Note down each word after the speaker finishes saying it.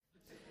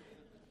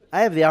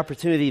I have the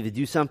opportunity to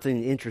do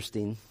something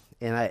interesting,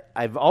 and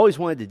I've always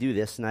wanted to do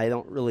this, and I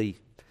don't really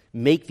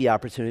make the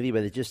opportunity,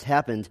 but it just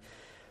happened.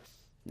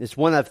 It's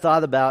one I've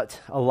thought about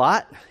a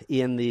lot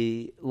in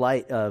the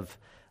light of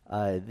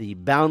the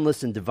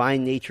boundless and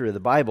divine nature of the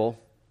Bible.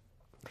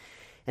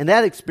 And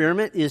that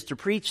experiment is to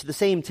preach the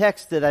same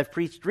text that I've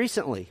preached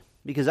recently,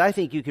 because I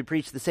think you could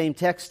preach the same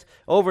text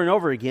over and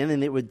over again,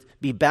 and it would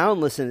be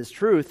boundless in its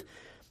truth.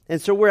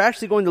 And so we're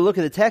actually going to look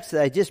at a text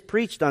that I just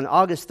preached on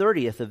August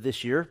 30th of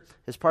this year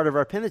as part of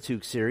our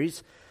Pentateuch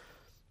series.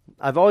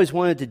 I've always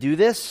wanted to do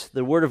this.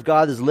 The Word of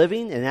God is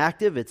living and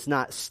active. It's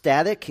not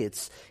static.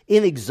 It's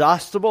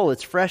inexhaustible.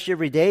 It's fresh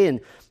every day, and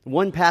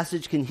one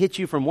passage can hit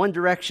you from one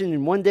direction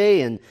in one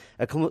day and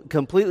a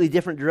completely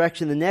different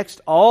direction the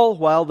next, all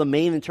while the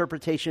main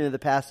interpretation of the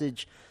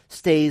passage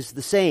stays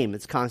the same.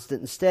 It's constant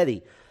and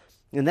steady.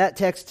 And that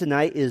text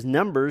tonight is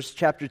Numbers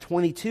chapter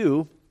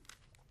 22,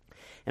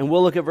 and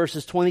we'll look at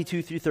verses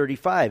 22 through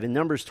 35. In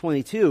Numbers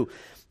 22,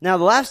 now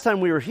the last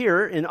time we were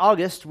here in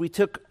August, we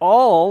took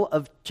all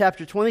of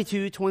chapter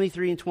 22,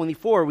 23, and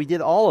 24. We did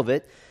all of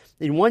it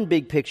in one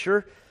big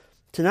picture.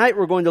 Tonight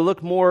we're going to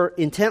look more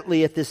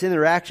intently at this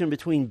interaction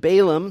between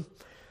Balaam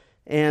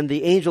and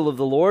the angel of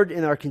the Lord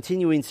in our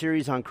continuing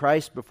series on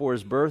Christ before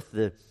his birth,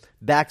 the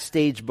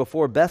Backstage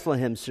Before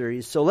Bethlehem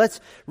series. So let's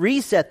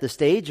reset the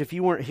stage. If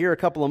you weren't here a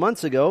couple of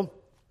months ago,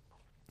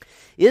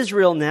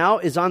 Israel now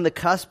is on the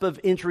cusp of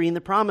entering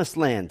the Promised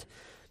Land.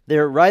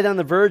 They're right on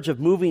the verge of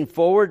moving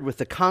forward with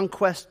the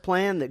conquest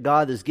plan that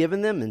God has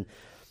given them. And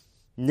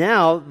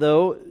now,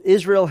 though,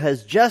 Israel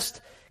has just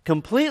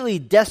completely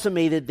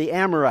decimated the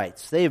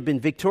Amorites. They have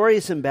been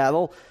victorious in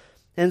battle.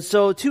 And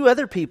so two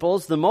other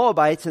peoples, the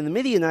Moabites and the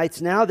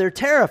Midianites, now they're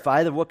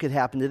terrified of what could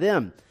happen to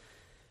them.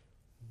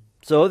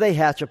 So they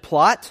hatch a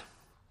plot.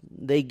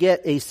 They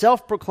get a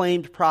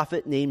self-proclaimed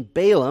prophet named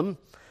Balaam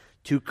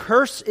to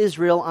curse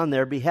Israel on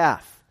their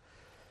behalf.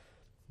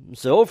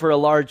 So for a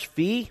large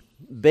fee,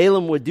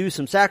 Balaam would do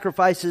some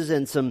sacrifices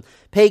and some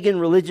pagan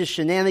religious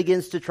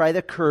shenanigans to try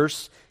to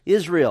curse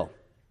Israel.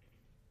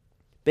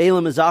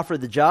 Balaam is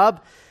offered the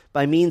job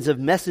by means of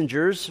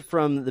messengers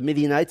from the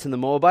Midianites and the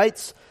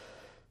Moabites,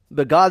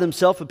 but God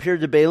himself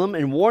appeared to Balaam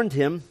and warned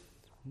him.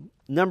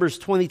 Numbers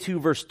 22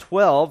 verse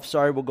 12,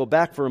 we'll go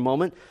back for a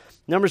moment.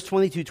 Numbers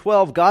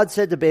 22:12, God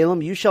said to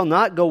Balaam, "You shall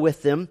not go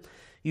with them.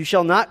 You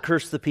shall not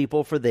curse the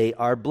people, for they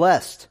are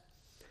blessed."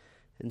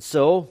 And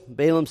so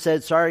Balaam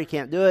said, "Sorry,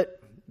 can't do it."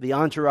 The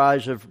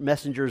entourage of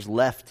messengers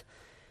left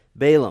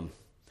Balaam.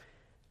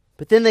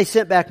 But then they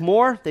sent back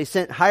more. They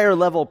sent higher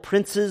level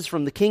princes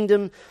from the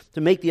kingdom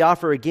to make the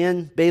offer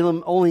again.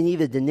 Balaam only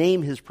needed to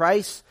name his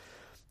price.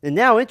 And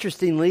now,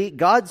 interestingly,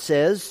 God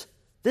says,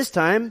 this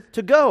time,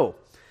 to go.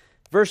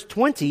 Verse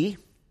 20,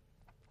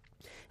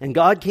 "And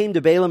God came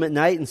to Balaam at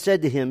night and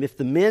said to him, 'If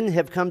the men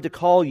have come to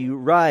call you,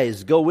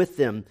 rise, go with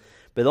them,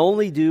 but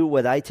only do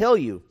what I tell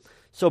you.'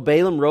 So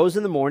Balaam rose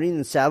in the morning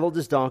and saddled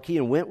his donkey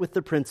and went with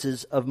the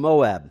princes of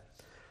Moab."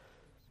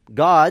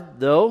 God,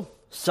 though,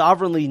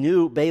 sovereignly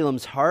knew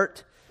Balaam's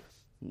heart,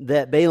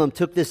 that Balaam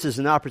took this as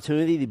an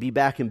opportunity to be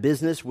back in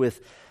business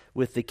with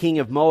the king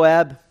of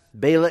Moab,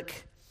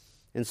 Balak.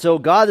 And so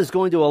God is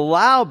going to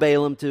allow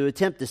Balaam to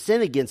attempt to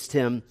sin against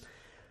him.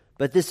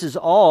 But this is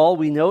all,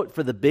 we note,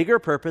 for the bigger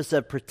purpose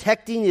of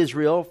protecting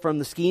Israel from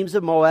the schemes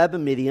of Moab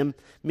and Midian.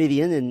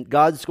 And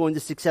God's going to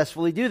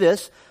successfully do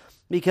this,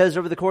 because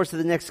over the course of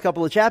the next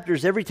couple of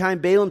chapters, every time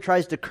Balaam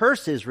tries to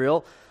curse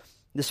Israel,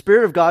 the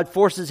Spirit of God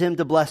forces him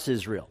to bless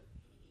Israel.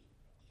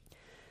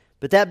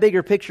 But that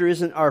bigger picture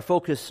isn't our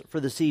focus for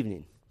this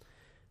evening.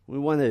 We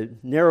want to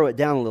narrow it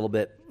down a little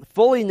bit.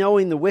 Fully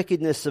knowing the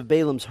wickedness of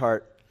Balaam's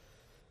heart,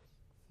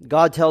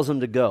 God tells him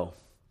to go.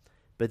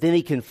 But then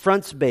he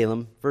confronts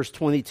Balaam, verse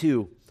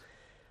 22.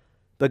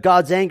 "But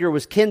God's anger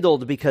was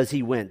kindled because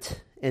he went,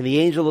 and the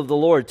angel of the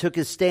Lord took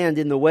his stand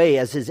in the way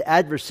as his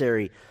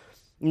adversary.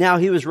 Now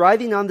he was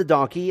riding on the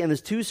donkey, and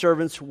his two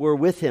servants were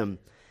with him.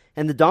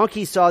 And the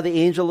donkey saw the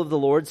angel of the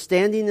Lord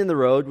standing in the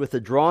road with a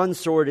drawn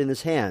sword in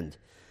his hand.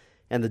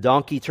 And the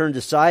donkey turned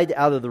aside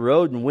out of the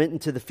road and went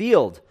into the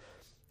field.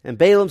 And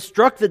Balaam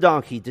struck the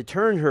donkey to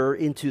turn her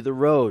into the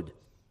road."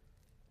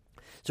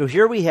 So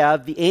here we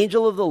have the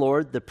angel of the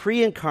Lord, the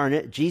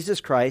pre-incarnate Jesus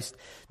Christ,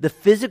 the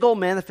physical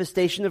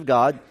manifestation of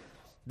God,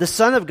 the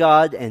Son of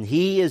God, and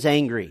he is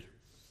angry.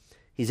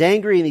 He's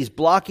angry and he's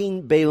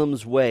blocking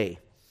Balaam's way.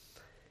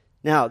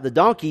 Now, the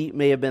donkey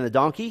may have been a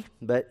donkey,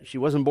 but she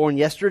wasn't born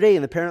yesterday,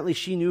 and apparently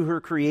she knew her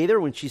Creator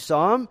when she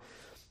saw him.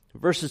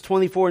 Verses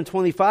 24 and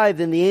 25,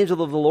 "Then the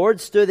angel of the Lord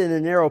stood in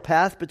a narrow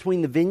path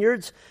between the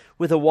vineyards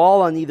with a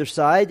wall on either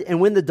side. And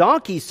when the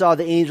donkey saw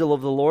the angel of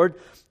the Lord,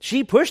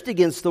 she pushed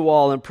against the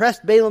wall and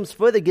pressed Balaam's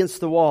foot against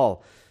the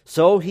wall.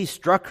 So he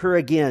struck her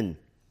again."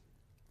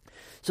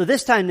 So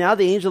this time now,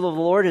 the angel of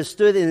the Lord has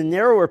stood in a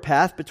narrower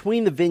path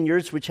between the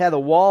vineyards, which had a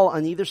wall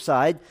on either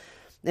side.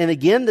 And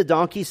again, the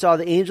donkey saw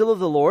the angel of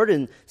the Lord,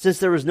 and since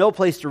there was no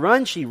place to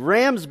run, she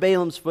rams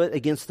Balaam's foot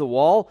against the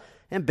wall,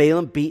 and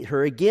Balaam beat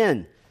her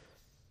again.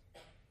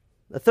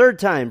 A third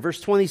time, verse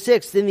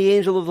 26, then the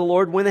angel of the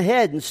Lord went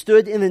ahead and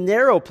stood in a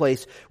narrow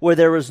place where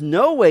there was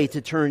no way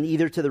to turn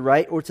either to the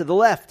right or to the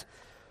left.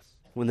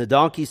 When the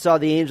donkey saw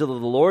the angel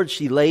of the Lord,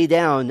 she lay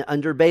down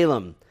under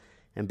Balaam.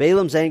 And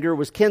Balaam's anger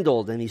was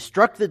kindled, and he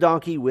struck the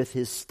donkey with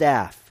his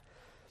staff.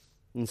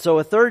 And so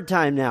a third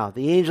time now,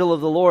 the angel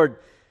of the Lord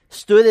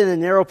stood in a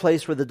narrow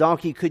place where the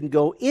donkey couldn't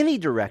go any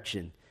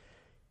direction.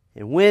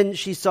 And when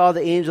she saw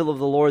the angel of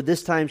the Lord,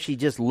 this time she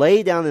just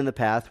lay down in the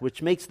path,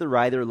 which makes the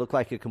rider look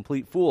like a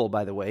complete fool,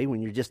 by the way,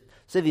 when you're just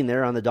sitting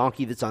there on the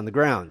donkey that's on the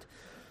ground.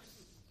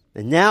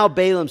 And now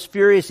Balaam's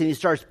furious, and he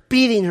starts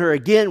beating her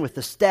again with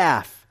the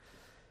staff.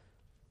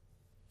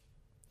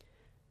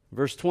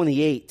 Verse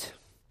 28,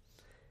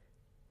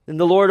 then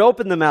the Lord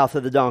opened the mouth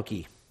of the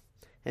donkey,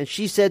 and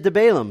she said to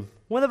Balaam,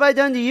 what have I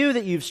done to you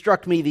that you've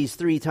struck me these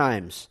 3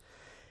 times?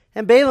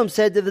 And Balaam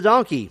said to the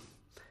donkey,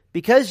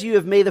 because you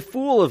have made a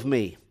fool of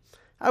me.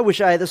 I wish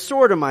I had a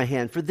sword in my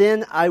hand, for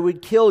then I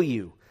would kill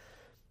you.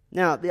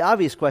 Now, the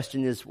obvious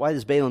question is, why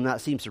does Balaam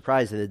not seem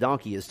surprised that a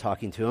donkey is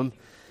talking to him?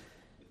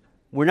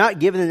 We're not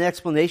given an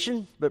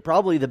explanation, but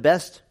probably the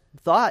best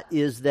thought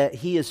is that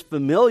he is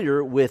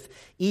familiar with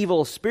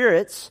evil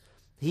spirits.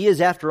 He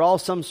is, after all,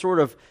 some sort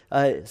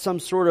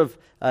of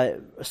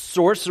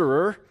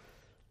sorcerer.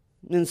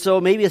 And so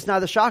maybe it's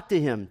not a shock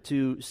to him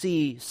to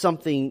see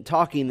something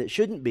talking that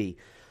shouldn't be.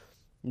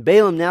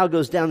 Balaam now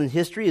goes down in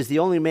history as the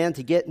only man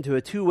to get into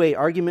a 2-way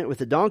argument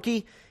with a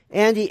donkey,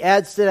 and he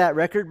adds to that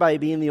record by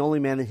being the only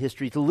man in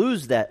history to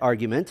lose that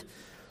argument.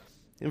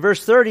 In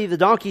verse 30, the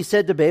donkey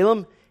said to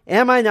Balaam,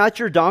 am I not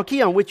your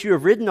donkey on which you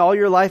have ridden all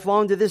your life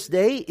long to this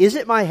day? Is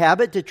it my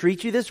habit to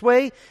treat you this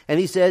way? And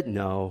he said,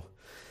 no.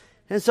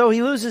 And so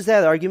he loses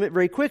that argument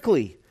very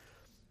quickly.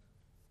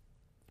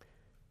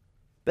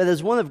 But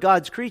as one of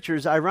God's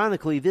creatures,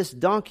 ironically, this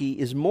donkey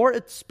is more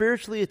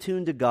spiritually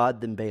attuned to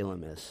God than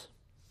Balaam is.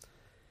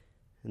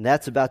 And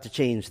that's about to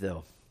change,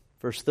 though.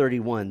 Verse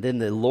 31, then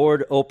the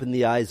Lord opened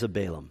the eyes of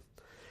Balaam,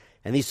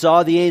 and he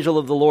saw the angel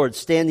of the Lord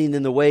standing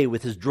in the way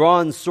with his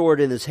drawn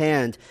sword in his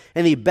hand,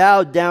 and he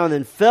bowed down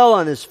and fell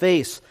on his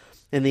face.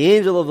 And the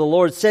angel of the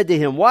Lord said to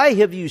him, why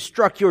have you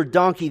struck your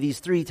donkey these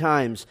 3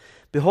 times?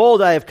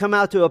 Behold, I have come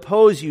out to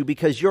oppose you,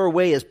 because your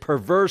way is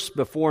perverse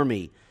before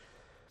me.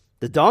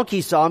 The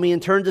donkey saw me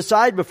and turned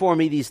aside before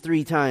me these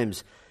 3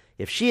 times.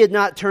 If she had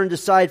not turned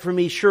aside from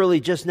me, surely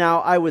just now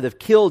I would have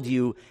killed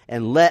you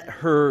and let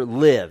her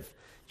live.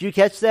 Did you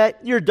catch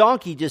that? Your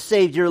donkey just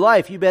saved your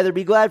life. You better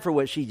be glad for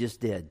what she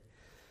just did.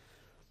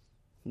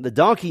 The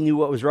donkey knew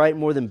what was right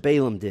more than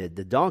Balaam did.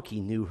 The donkey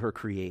knew her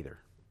creator.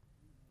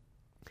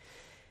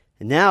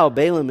 And now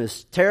Balaam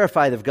is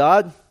terrified of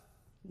God,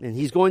 and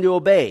he's going to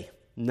obey.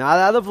 Not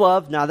out of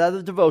love, not out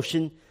of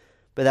devotion,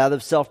 but out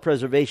of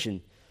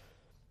self-preservation.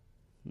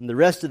 And the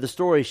rest of the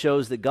story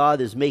shows that God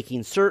is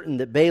making certain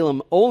that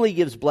Balaam only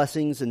gives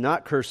blessings and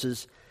not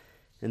curses,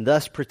 and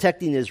thus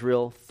protecting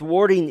Israel,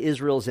 thwarting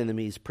Israel's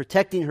enemies,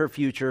 protecting her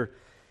future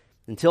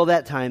until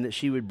that time that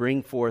she would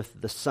bring forth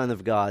the Son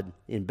of God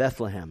in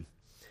Bethlehem.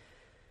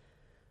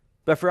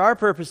 But for our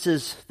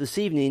purposes this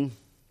evening,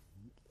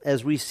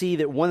 as we see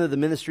that one of the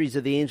ministries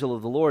of the angel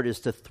of the Lord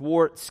is to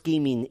thwart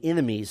scheming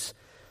enemies,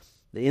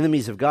 the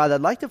enemies of God, I'd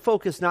like to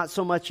focus not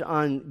so much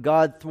on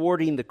God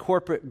thwarting the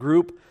corporate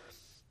group,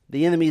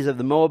 the enemies of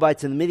the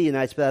Moabites and the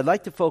Midianites, but I'd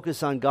like to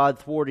focus on God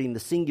thwarting the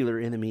singular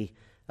enemy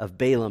of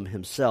Balaam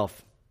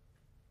himself.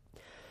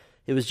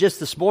 It was just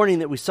this morning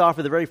that we saw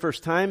for the very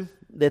first time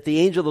that the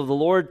angel of the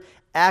Lord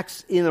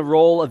acts in a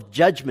role of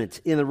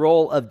judgment, in a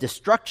role of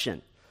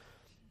destruction.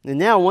 And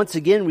now, once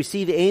again, we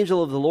see the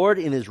angel of the Lord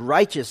in his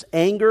righteous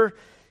anger.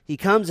 He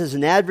comes as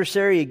an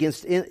adversary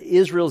against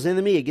Israel's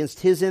enemy,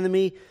 against his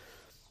enemy.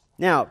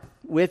 Now,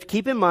 we have to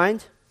keep in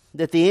mind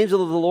that the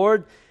angel of the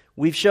Lord,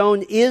 we've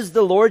shown, is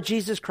the Lord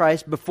Jesus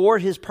Christ before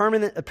his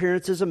permanent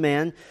appearance as a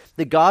man,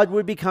 that God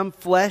would become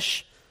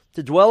flesh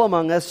to dwell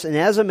among us. And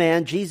as a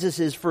man, Jesus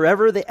is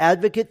forever the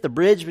advocate, the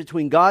bridge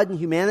between God and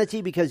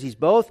humanity, because he's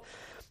both.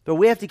 But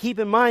we have to keep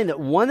in mind that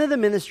one of the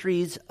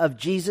ministries of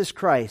Jesus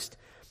Christ,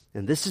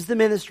 and this is the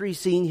ministry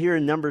seen here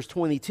in Numbers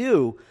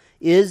 22,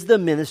 is the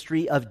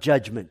ministry of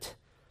judgment.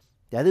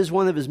 That is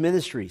one of his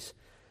ministries.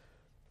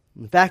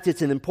 In fact,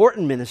 it's an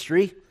important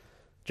ministry.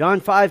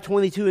 John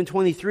 5:22 and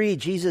 23,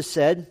 Jesus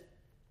said,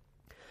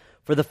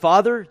 "For the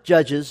Father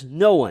judges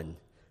no one,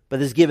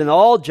 but has given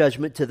all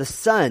judgment to the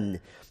Son,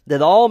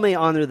 that all may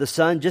honor the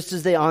Son just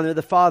as they honor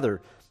the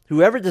Father.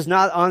 Whoever does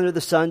not honor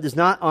the Son does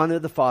not honor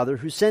the Father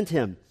who sent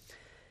him."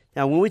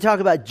 Now, when we talk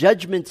about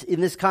judgment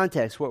in this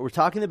context, what we're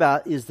talking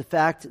about is the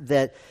fact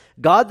that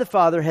God the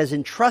Father has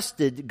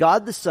entrusted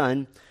God the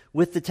Son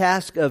with the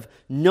task of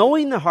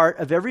knowing the heart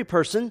of every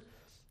person,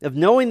 of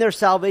knowing their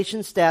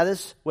salvation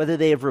status, whether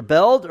they have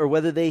rebelled or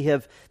whether they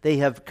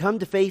have come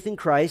to faith in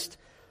Christ.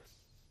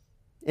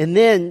 And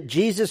then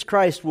Jesus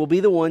Christ will be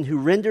the one who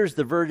renders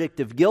the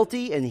verdict of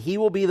guilty, and he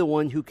will be the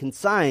one who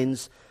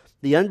consigns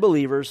the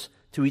unbelievers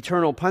to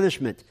eternal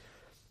punishment.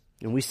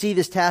 And we see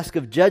this task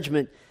of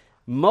judgment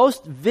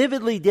most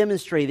vividly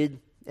demonstrated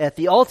at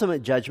the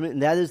ultimate judgment,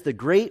 and that is the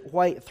great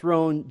white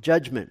throne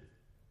judgment.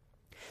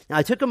 Now,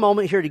 I took a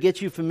moment here to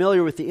get you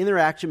familiar with the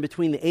interaction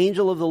between the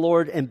angel of the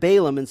Lord and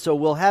Balaam, and so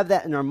we'll have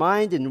that in our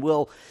mind, and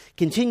we'll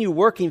continue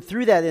working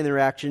through that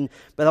interaction.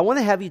 But I want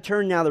to have you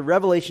turn now to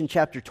Revelation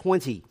chapter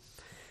 20.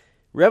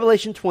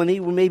 Revelation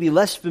 20, we may be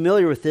less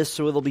familiar with this,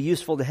 so it'll be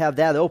useful to have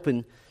that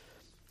open.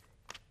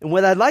 And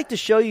what I'd like to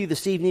show you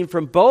this evening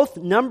from both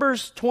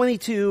Numbers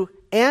 22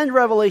 and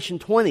Revelation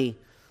 20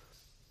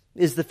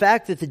 is the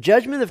fact that the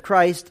judgment of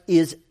Christ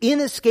is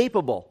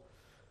inescapable.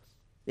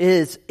 It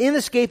is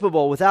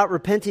inescapable without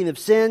repenting of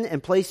sin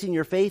and placing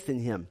your faith in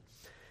Him.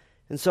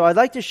 And so I'd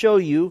like to show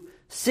you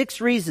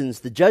 6 reasons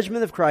the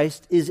judgment of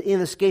Christ is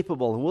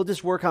inescapable. And we'll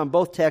just work on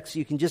both texts.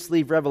 You can just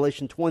leave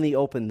Revelation 20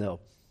 open, though.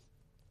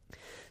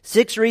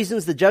 6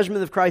 reasons the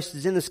judgment of Christ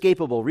is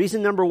inescapable.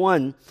 Reason number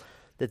 1,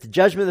 that the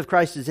judgment of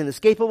Christ is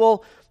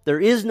inescapable.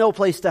 There is no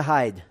place to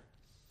hide.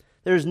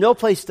 There is no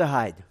place to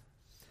hide.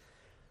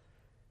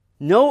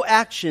 No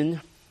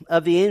action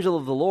of the angel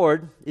of the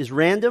Lord is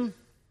random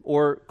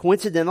or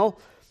coincidental,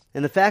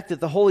 and the fact that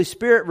the Holy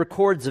Spirit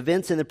records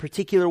events in a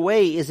particular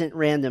way isn't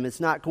random. It's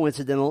not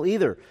coincidental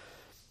either.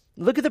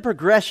 Look at the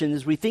progression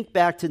as we think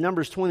back to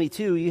Numbers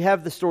 22. You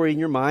have the story in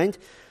your mind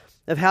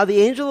of how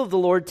the angel of the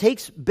Lord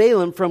takes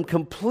Balaam from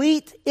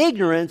complete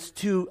ignorance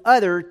to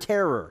utter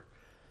terror.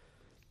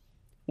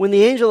 When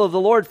the angel of the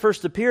Lord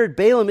first appeared,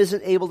 Balaam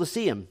isn't able to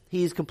see him.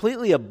 He's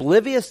completely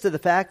oblivious to the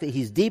fact that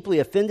he's deeply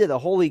offended a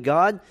holy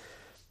God.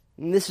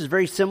 And this is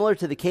very similar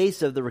to the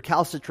case of the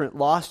recalcitrant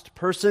lost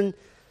person.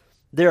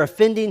 They're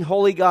offending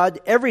holy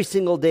God every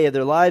single day of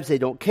their lives. They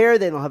don't care.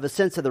 They don't have a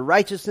sense of the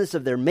righteousness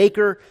of their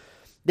Maker.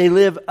 They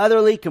live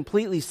utterly,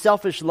 completely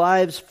selfish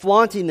lives,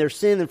 flaunting their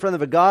sin in front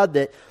of a God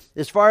that,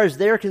 as far as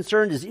they're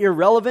concerned, is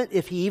irrelevant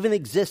if He even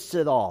exists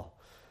at all.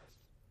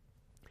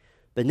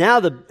 But now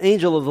the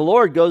angel of the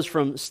Lord goes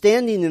from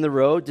standing in the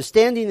road to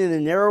standing in a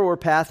narrower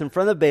path in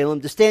front of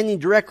Balaam to standing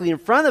directly in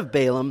front of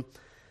Balaam.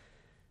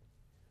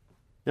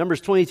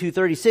 Numbers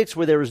 22:36,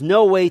 where there was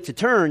no way to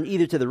turn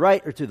either to the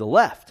right or to the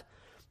left.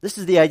 This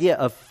is the idea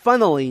of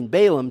funneling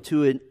Balaam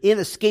to an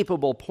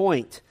inescapable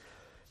point.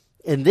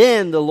 And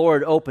then the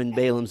Lord opened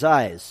Balaam's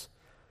eyes.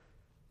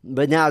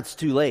 But now it's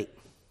too late.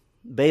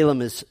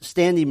 Balaam is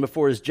standing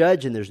before his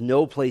judge, and there's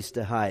no place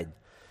to hide.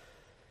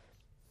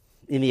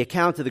 In the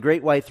account of the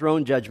great white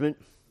throne judgment,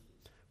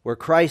 where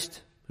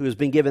Christ, who has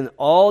been given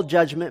all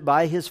judgment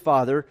by His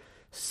Father,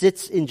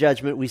 sits in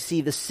judgment, we see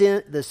the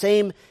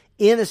same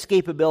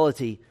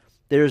inescapability.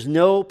 There is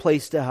no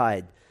place to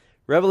hide.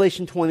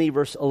 Revelation 20,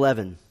 verse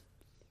 11.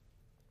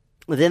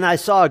 Then I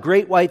saw a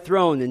great white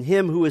throne and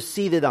Him who was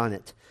seated on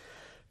it.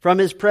 From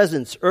His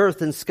presence,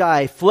 earth and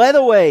sky fled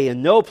away,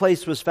 and no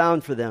place was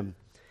found for them.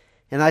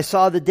 And I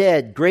saw the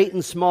dead, great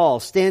and small,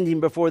 standing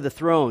before the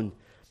throne,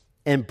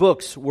 and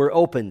books were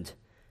opened.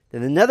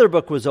 Then another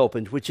book was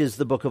opened, which is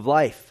the book of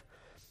life.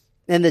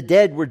 And the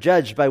dead were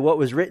judged by what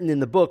was written in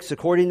the books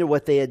according to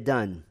what they had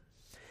done.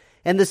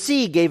 And the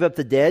sea gave up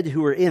the dead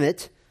who were in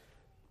it.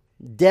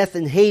 Death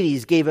and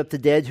Hades gave up the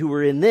dead who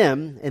were in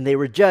them, and they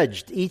were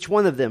judged, each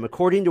one of them,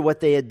 according to what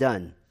they had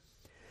done.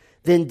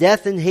 Then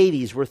death and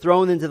Hades were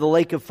thrown into the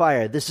lake of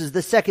fire. This is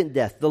the second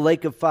death, the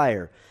lake of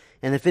fire.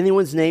 And if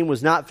anyone's name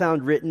was not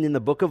found written in the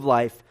book of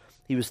life,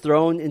 he was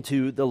thrown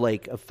into the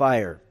lake of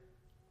fire.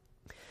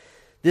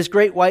 This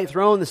great white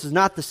throne, this is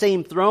not the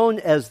same throne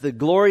as the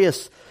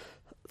glorious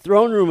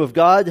throne room of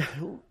God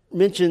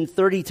mentioned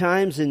 30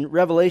 times in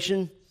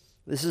Revelation.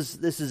 This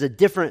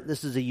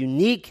is a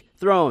unique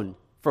throne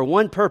for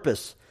one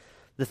purpose.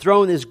 The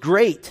throne is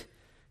great.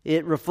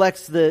 It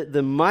reflects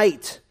the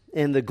might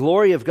and the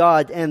glory of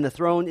God, and the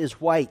throne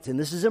is white. And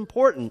this is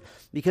important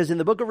because in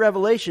the book of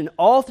Revelation,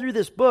 all through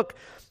this book,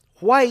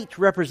 white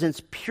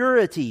represents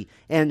purity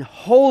and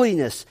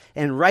holiness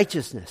and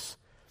righteousness.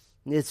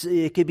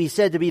 It could be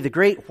said to be the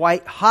great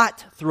white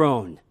hot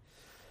throne.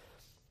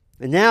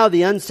 And now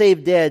the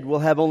unsaved dead will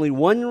have only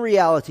one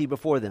reality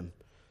before them.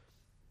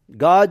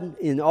 God,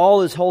 in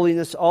all His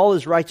holiness, all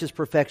His righteous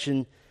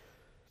perfection,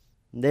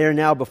 they are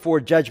now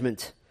before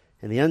judgment.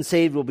 And the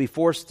unsaved will be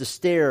forced to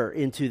stare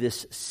into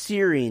this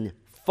searing,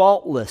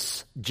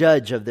 faultless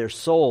judge of their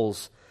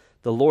souls,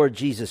 the Lord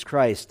Jesus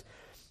Christ.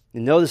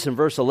 And notice in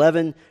verse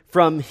 11,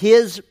 from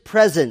His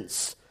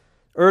presence,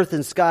 earth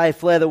and sky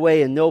fled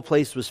away, and no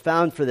place was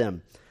found for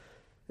them.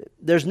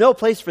 There's no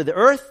place for the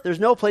earth, there's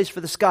no place for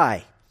the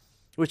sky.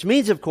 Which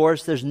means, of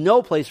course, there's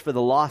no place for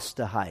the lost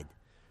to hide.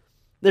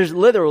 There's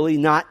literally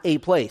not a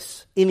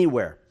place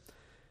anywhere.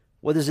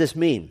 What does this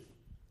mean?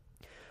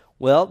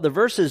 Well, the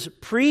verses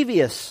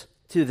previous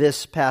to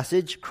this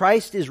passage,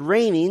 Christ is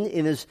reigning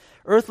in His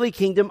earthly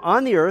kingdom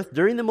on the earth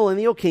during the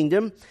millennial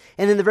kingdom.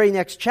 And in the very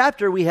next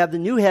chapter, we have the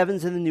new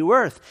heavens and the new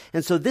earth.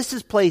 And so this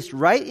is placed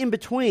right in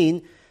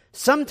between,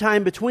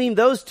 sometime between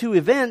those two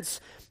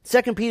events.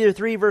 2 Peter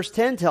 3 verse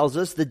 10 tells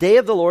us, the day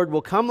of the Lord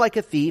will come like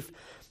a thief,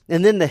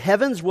 and then the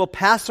heavens will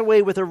pass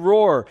away with a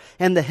roar,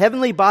 and the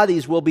heavenly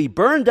bodies will be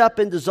burned up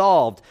and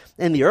dissolved,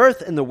 and the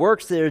earth and the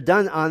works that are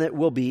done on it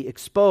will be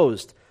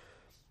exposed.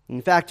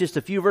 In fact, just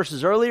a few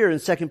verses earlier in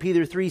 2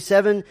 Peter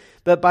 3:7,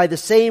 but by the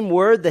same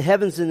word, the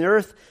heavens and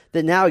earth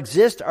that now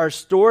exist are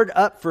stored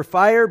up for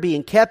fire,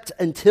 being kept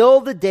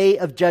until the day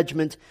of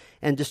judgment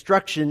and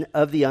destruction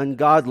of the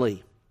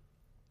ungodly.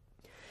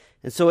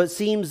 And so it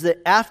seems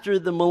that after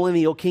the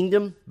millennial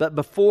kingdom, but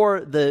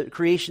before the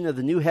creation of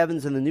the new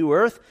heavens and the new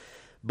earth,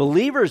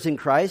 believers in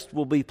Christ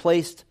will be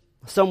placed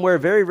somewhere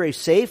very, very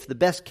safe. The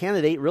best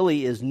candidate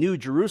really is New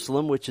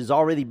Jerusalem, which has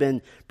already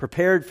been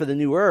prepared for the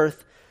new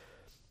earth.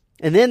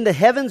 And then the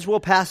heavens will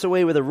pass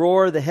away with a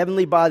roar, the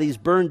heavenly bodies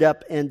burned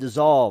up and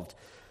dissolved.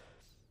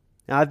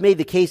 Now, I've made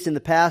the case in the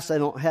past,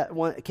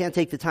 I can't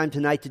take the time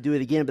tonight to do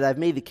it again, but I've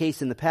made the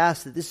case in the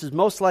past that this is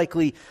most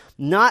likely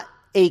not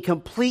a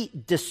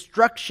complete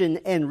destruction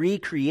and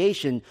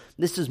recreation.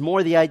 This is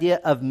more the idea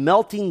of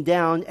melting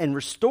down and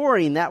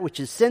restoring that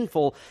which is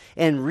sinful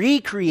and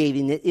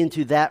recreating it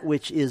into that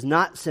which is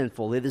not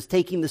sinful. It is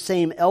taking the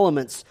same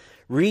elements,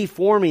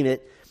 reforming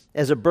it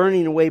as a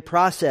burning away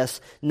process,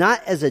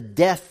 not as a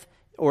death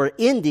or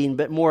ending,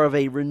 but more of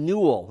a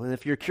renewal. And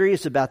if you're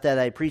curious about that,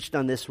 I preached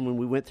on this when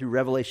we went through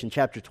Revelation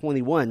chapter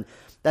 21.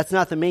 That's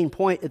not the main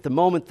point at the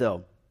moment,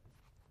 though.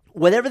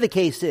 Whatever the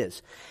case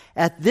is,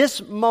 at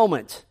this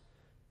moment,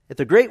 at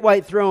the great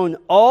white throne,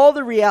 all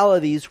the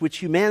realities which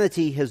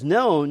humanity has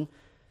known,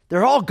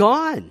 they're all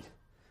gone.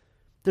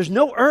 There's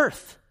no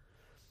earth.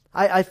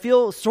 I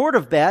feel sort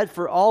of bad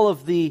for all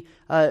of the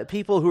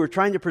people who are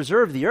trying to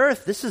preserve the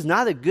earth. This is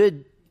not a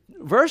good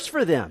verse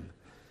for them.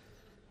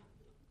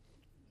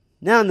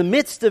 Now, in the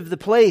midst of the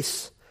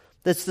place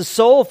that's the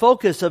sole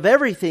focus of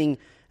everything,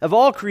 of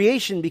all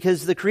creation,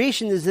 because the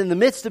creation is in the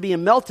midst of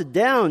being melted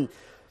down,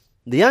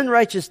 the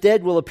unrighteous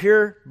dead will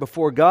appear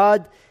before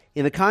God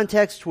in a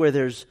context where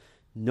there's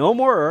no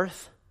more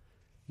earth,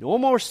 no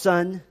more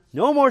sun,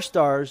 no more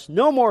stars,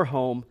 no more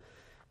home,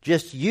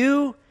 just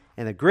you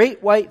and a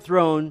great white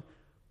throne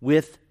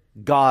with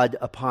God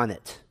upon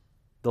it,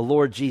 the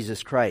Lord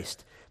Jesus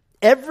Christ.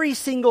 Every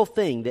single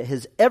thing that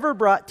has ever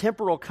brought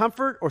temporal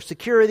comfort or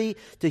security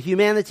to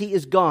humanity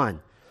is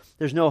gone.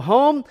 There's no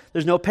home,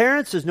 there's no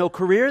parents, there's no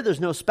career, there's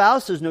no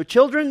spouse, there's no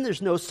children,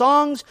 there's no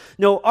songs,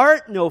 no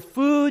art, no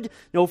food,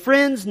 no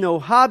friends, no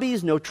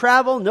hobbies, no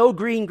travel, no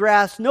green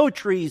grass, no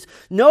trees,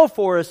 no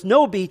forests,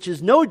 no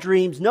beaches, no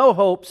dreams, no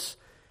hopes.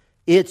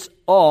 It's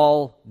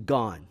all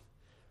gone.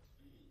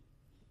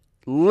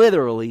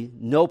 Literally,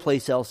 no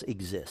place else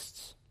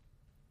exists.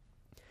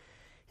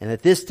 And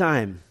at this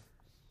time,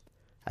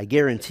 I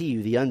guarantee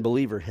you the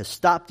unbeliever has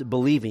stopped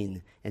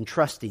believing and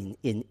trusting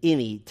in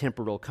any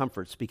temporal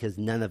comforts because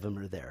none of them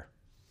are there.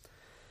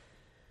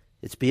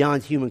 It's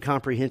beyond human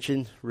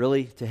comprehension,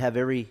 really, to have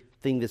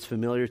everything that's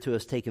familiar to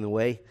us taken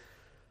away.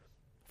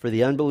 For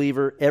the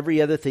unbeliever,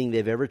 every other thing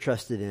they've ever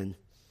trusted in,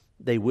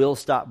 they will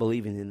stop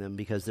believing in them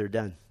because they're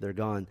done. They're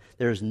gone.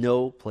 There's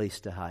no place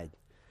to hide.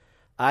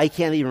 I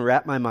can't even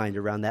wrap my mind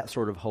around that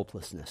sort of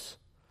hopelessness.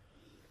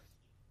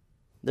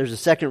 There's a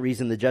second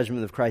reason the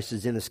judgment of Christ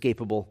is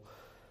inescapable.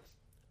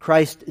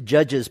 Christ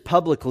judges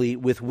publicly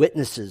with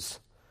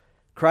witnesses.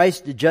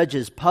 Christ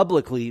judges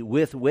publicly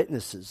with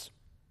witnesses.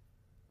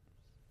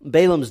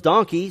 Balaam's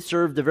donkey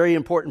served a very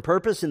important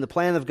purpose in the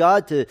plan of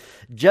God to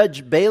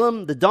judge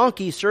Balaam. The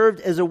donkey served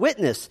as a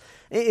witness.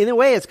 In a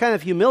way, it's kind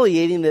of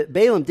humiliating that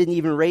Balaam didn't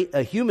even rate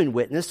a human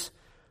witness.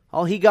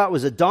 All he got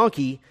was a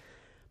donkey.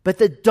 But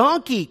the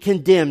donkey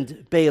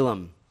condemned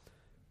Balaam.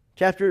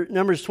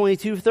 Numbers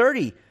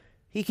 22:30.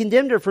 He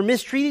condemned her for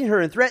mistreating her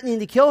and threatening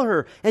to kill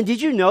her. And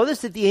did you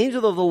notice that the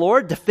angel of the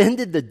Lord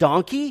defended the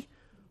donkey?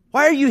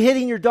 Why are you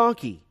hitting your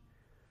donkey?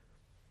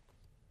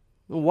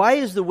 Why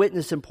is the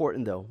witness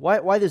important, though?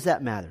 Why does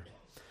that matter?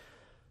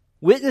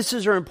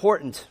 Witnesses are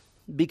important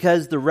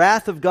because the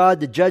wrath of God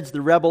to judge the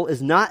rebel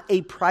is not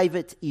a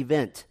private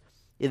event.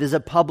 It is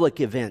a public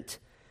event.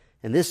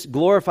 And this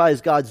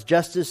glorifies God's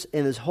justice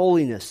and His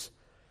holiness.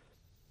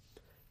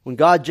 When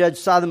God judged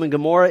Sodom and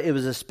Gomorrah, it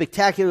was a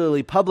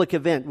spectacularly public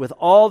event with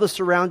all the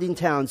surrounding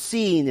towns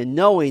seeing and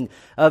knowing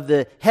of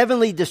the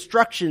heavenly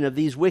destruction of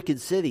these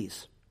wicked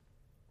cities.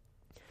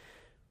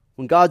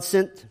 When God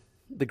sent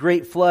the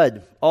great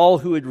flood, all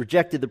who had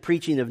rejected the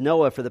preaching of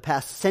Noah for the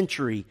past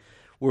century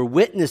were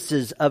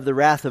witnesses of the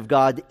wrath of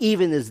God,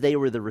 even as they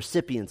were the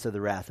recipients of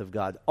the wrath of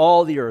God.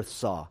 All the earth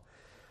saw.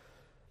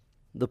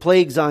 The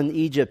plagues on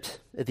Egypt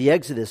at the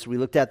Exodus we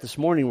looked at this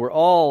morning were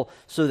all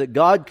so that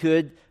God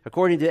could,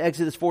 according to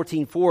Exodus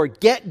 14:4,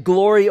 get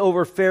glory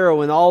over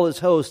Pharaoh and all his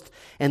host,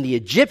 and the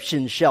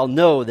Egyptians shall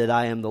know that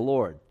I am the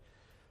Lord.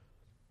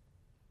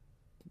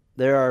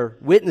 There are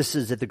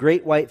witnesses at the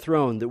great white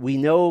throne that we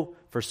know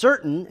for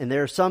certain, and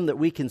there are some that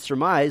we can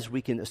surmise,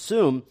 we can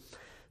assume.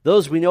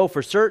 Those we know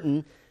for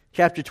certain,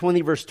 chapter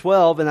 20, verse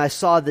 12, and I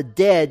saw the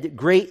dead,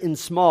 great and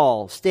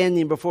small,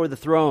 standing before the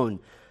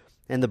throne,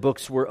 and the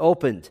books were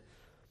opened.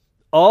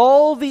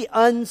 All the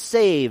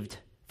unsaved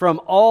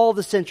from all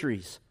the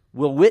centuries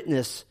will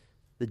witness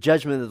the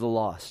judgment of the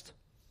lost.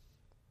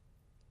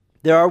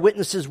 There are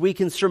witnesses we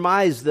can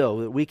surmise,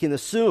 though, that we can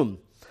assume.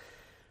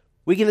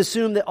 We can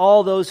assume that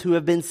all those who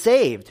have been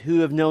saved, who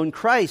have known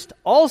Christ,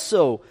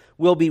 also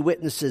will be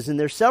witnesses. And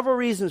there's several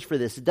reasons for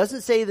this. It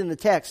doesn't say it in the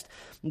text,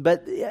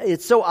 but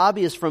it's so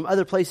obvious from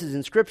other places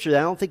in Scripture that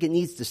I don't think it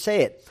needs to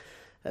say it.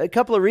 A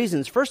couple of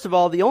reasons. First of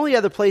all, the only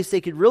other place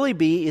they could really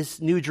be is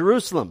New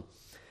Jerusalem.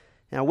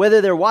 Now,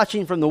 whether they're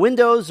watching from the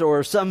windows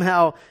or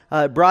somehow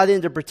brought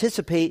in to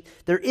participate,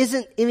 there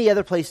isn't any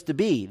other place to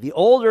be. The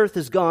old earth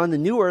is gone. The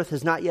new earth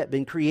has not yet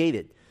been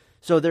created.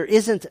 So there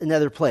isn't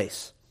another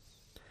place.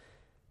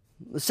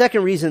 The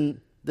second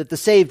reason that the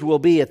saved will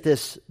be at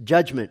this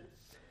judgment.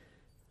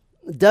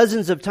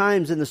 Dozens of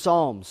times in the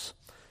Psalms,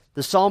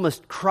 the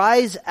psalmist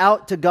cries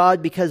out to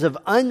God because of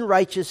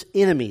unrighteous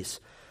enemies.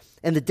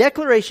 And the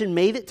declaration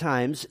made at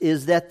times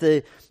is that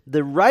the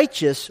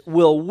righteous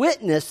will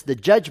witness the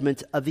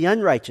judgment of the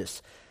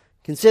unrighteous.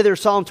 Consider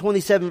Psalm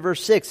 27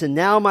 verse 6, "And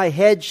now my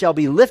head shall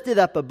be lifted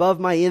up above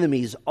my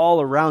enemies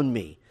all around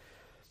me."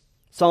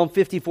 Psalm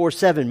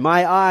 54:7,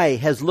 "My eye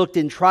has looked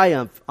in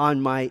triumph on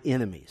my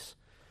enemies."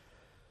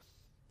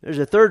 There's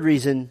a third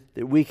reason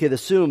that we could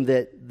assume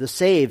that the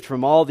saved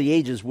from all the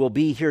ages will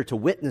be here to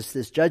witness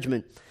this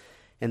judgment,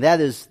 and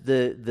that is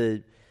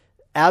the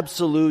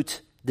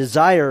absolute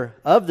desire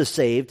of the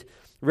saved.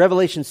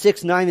 Revelation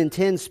 6, 9, and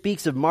 10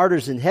 speaks of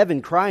martyrs in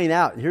heaven crying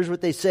out. And here's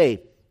what they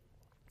say.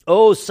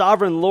 "O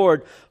sovereign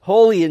Lord,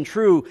 holy and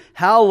true,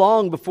 how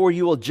long before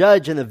you will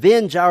judge and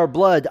avenge our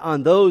blood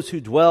on those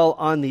who dwell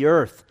on the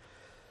earth?"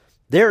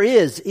 There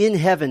is in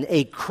heaven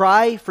a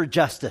cry for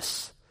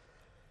justice.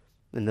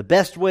 And the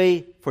best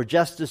way for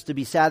justice to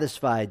be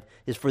satisfied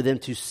is for them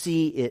to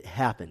see it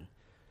happen.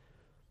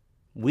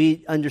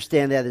 We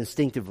understand that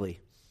instinctively.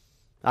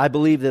 I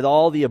believe that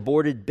all the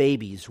aborted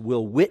babies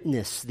will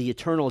witness the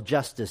eternal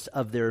justice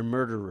of their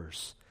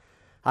murderers.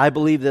 I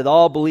believe that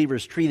all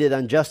believers treated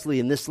unjustly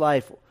in this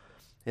life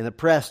and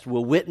oppressed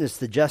will witness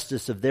the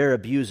justice of their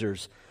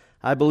abusers.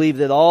 I believe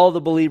that all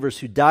the believers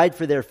who died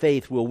for their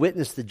faith will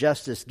witness the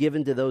justice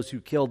given to those who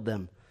killed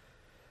them.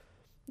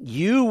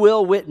 You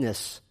will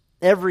witness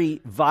every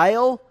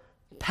vile,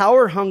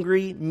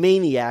 power-hungry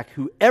maniac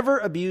who ever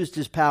abused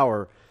his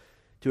power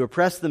to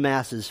oppress the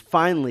masses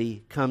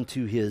finally come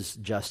to his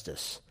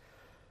justice.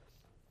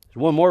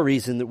 There's one more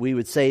reason that we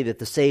would say that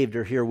the saved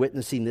are here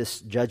witnessing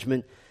this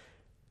judgment.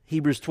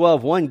 Hebrews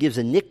 12:1 gives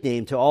a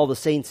nickname to all the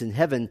saints in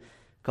heaven.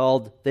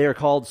 They are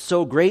called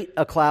so great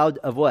a cloud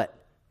of what?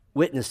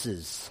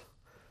 Witnesses.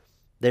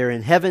 They're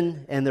in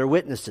heaven and they're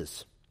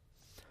witnesses.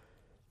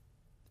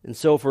 And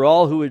so for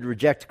all who would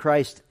reject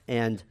Christ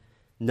and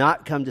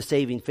not come to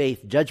saving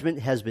faith, judgment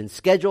has been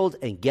scheduled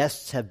and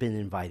guests have been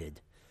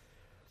invited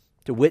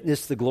to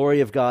witness the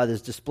glory of God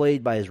as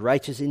displayed by his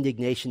righteous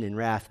indignation and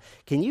wrath.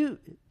 Can you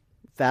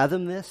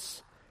fathom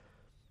this?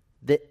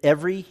 That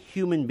every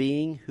human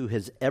being who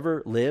has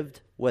ever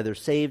lived, whether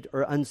saved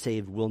or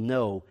unsaved, will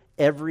know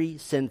every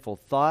sinful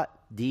thought,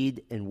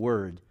 deed, and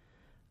word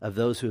of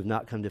those who have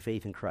not come to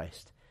faith in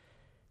Christ.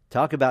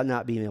 Talk about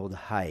not being able to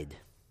hide.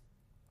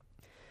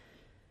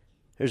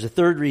 There's a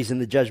third reason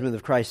the judgment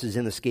of Christ is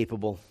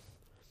inescapable.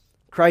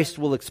 Christ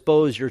will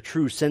expose your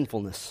true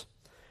sinfulness.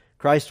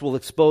 Christ will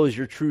expose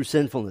your true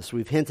sinfulness.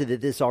 We've hinted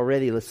at this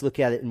already. Let's look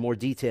at it in more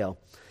detail.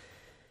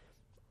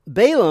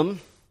 Balaam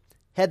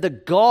had the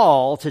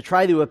gall to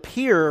try to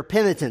appear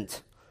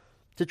penitent,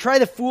 to try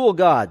to fool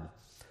God.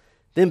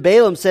 Then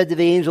Balaam said to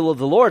the angel of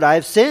the Lord, "I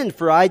have sinned,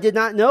 for I did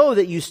not know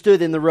that you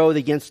stood in the road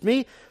against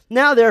me.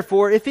 Now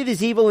therefore, if it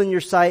is evil in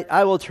your sight,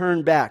 I will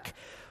turn back."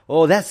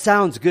 Oh, that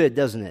sounds good,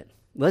 doesn't it?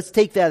 Let's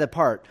take that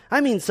apart.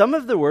 I mean, some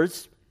of the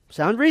words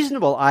sound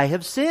reasonable. I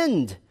have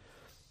sinned.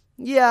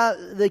 Yeah,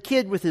 the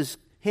kid with his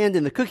hand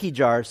in the cookie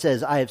jar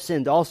says, "I have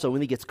sinned" also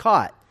when he gets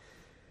caught.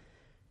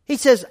 He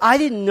says, "I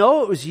didn't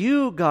know it was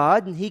you,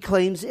 God," and he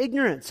claims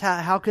ignorance.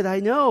 How could I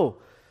know?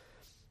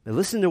 Now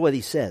listen to what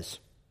he says.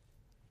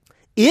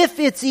 "If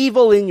it's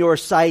evil in your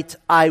sight,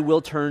 I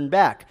will turn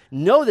back."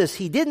 Notice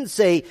he didn't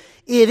say,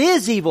 "It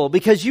is evil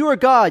because you are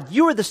God,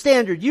 you are the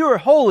standard, you are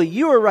holy,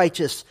 you are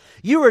righteous,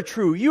 you are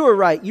true, you are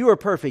right, you are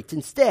perfect."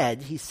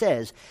 Instead, he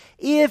says,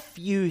 "If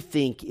you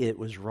think it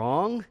was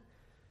wrong."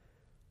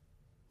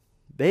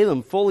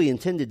 Balaam fully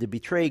intended to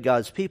betray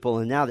God's people,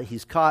 and now that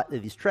he's caught,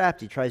 that he's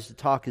trapped, he tries to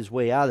talk his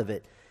way out of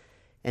it.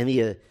 And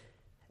he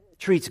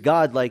treats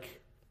God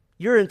like,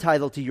 "You're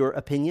entitled to your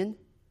opinion,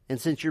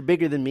 and since you're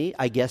bigger than me,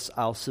 I guess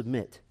I'll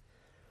submit."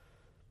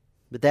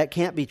 But that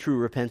can't be true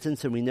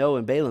repentance, and we know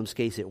in Balaam's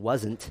case it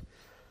wasn't.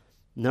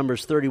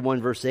 Numbers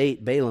 31 verse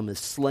 8, Balaam is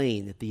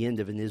slain at the end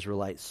of an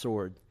Israelite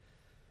sword,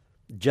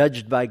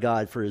 judged by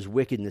God for his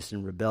wickedness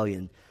and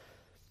rebellion.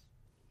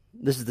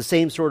 This is the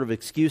same sort of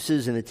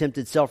excuses and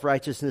attempted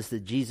self-righteousness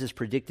that Jesus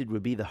predicted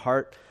would be the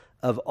heart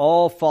of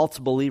all false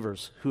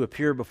believers who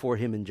appear before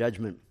him in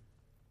judgment.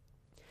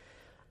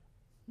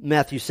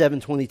 Matthew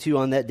 7:22,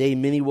 "On that day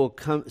many will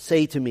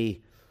say to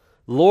me,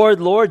 'Lord,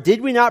 Lord,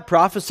 did we not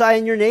prophesy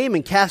in your name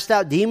and cast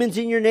out demons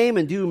in your name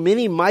and do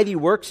many mighty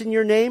works in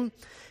your name?'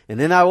 And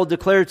then I will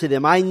declare to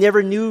them, I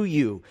never knew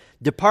you.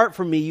 Depart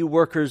from me, you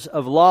workers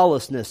of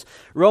lawlessness.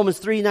 Romans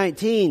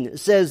 3:19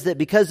 says that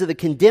because of the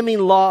condemning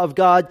law of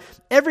God,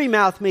 every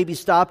mouth may be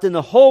stopped and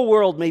the whole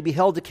world may be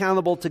held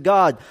accountable to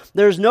God.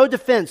 There's no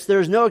defense.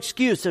 There's no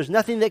excuse. There's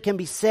nothing that can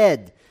be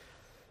said.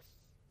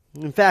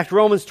 In fact,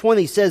 Romans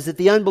 20 says that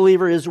the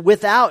unbeliever is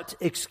without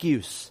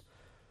excuse.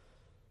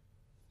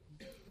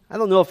 I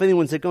don't know if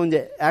anyone's going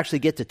to actually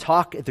get to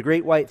talk at the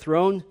great white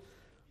throne.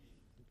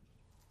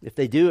 If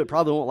they do, it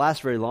probably won't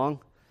last very long.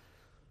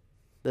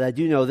 But I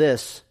do know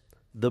this.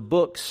 The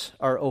books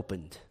are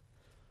opened.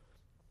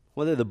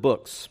 What are the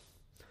books?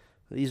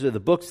 These are the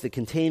books that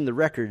contain the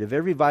record of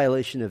every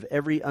violation of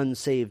every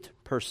unsaved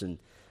person.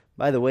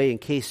 By the way, in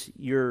case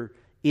you're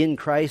in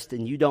Christ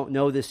and you don't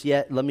know this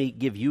yet, let me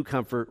give you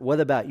comfort.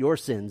 What about your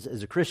sins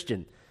as a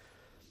Christian?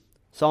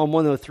 Psalm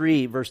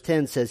 103 verse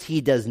 10 says,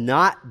 He does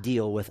not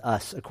deal with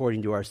us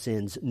according to our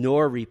sins,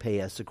 nor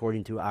repay us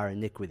according to our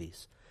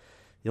iniquities.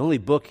 The only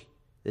book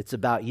that's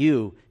about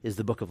you is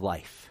the book of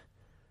life,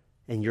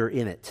 and you're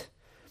in it.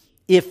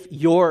 If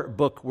your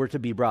book were to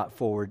be brought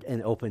forward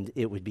and opened,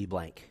 it would be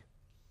blank.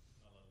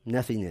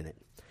 Nothing in it.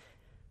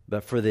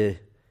 But for the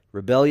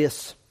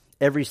rebellious,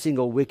 every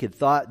single wicked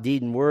thought,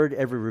 deed, and word,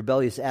 every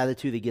rebellious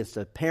attitude against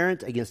a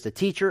parent, against a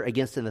teacher,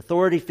 against an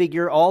authority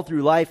figure, all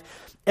through life,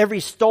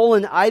 every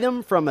stolen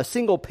item from a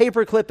single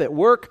paperclip at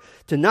work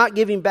to not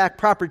giving back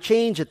proper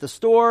change at the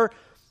store,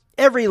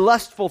 every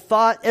lustful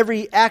thought,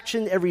 every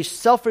action, every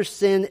selfish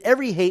sin,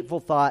 every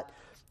hateful thought,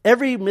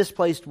 every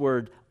misplaced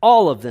word,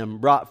 all of them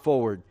brought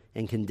forward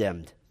and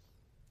condemned.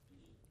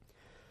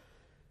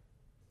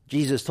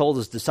 Jesus told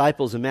his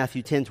disciples in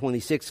Matthew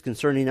 10:26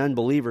 concerning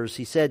unbelievers,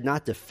 he said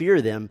not to fear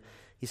them.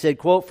 He said,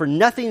 quote, For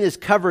nothing is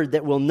covered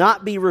that will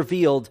not be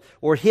revealed,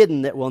 or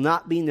hidden that will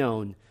not be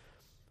known.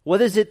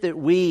 What is it that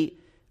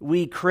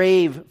we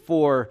crave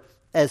for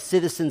as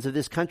citizens of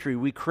this country?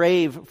 We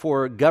crave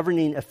for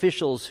governing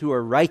officials who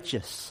are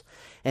righteous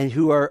and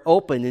who are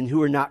open and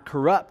who are not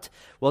corrupt.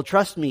 Well,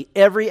 trust me,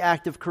 every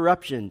act of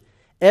corruption,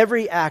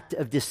 every act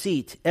of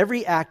deceit,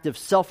 every act of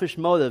selfish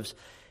motives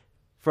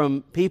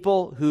from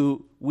people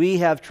who we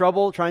have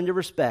trouble trying to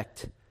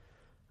respect,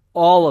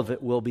 all of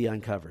it will be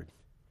uncovered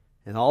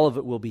and all of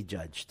it will be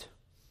judged.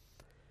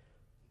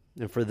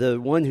 And for the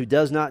one who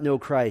does not know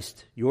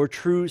Christ, your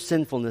true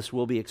sinfulness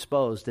will be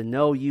exposed. And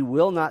no, you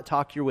will not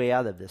talk your way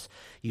out of this.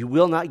 You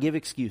will not give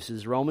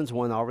excuses. Romans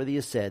 1 already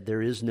has said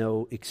there is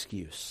no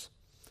excuse.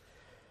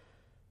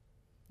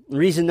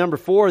 Reason number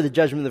 4, the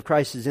judgment of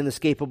Christ is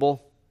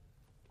inescapable.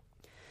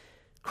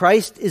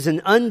 Christ is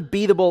an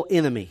unbeatable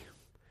enemy.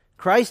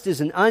 Christ is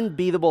an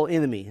unbeatable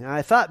enemy. Now,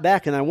 I thought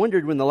back and I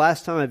wondered when the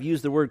last time I've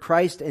used the word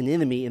Christ and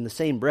enemy in the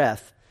same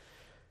breath.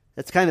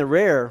 That's kind of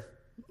rare,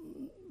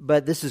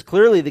 but this is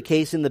clearly the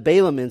case in the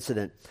Balaam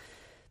incident.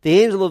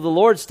 The angel of the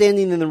Lord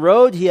standing in the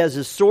road, he has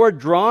his sword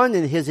drawn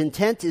and his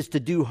intent is to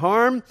do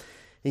harm.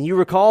 And you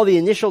recall the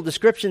initial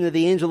description of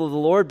the angel of the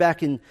Lord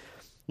back in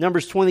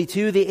Numbers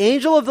 22. The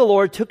angel of the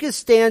Lord took his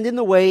stand in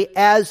the way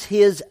as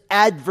his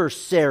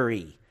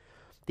adversary.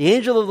 The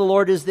angel of the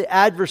Lord is the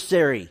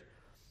adversary.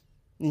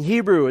 In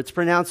Hebrew, it's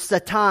pronounced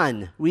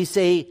Satan. We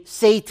say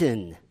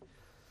Satan.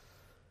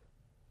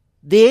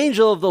 The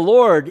angel of the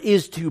Lord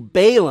is to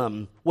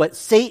Balaam what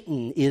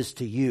Satan is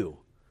to you.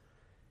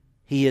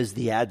 He is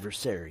the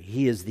adversary.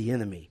 He is the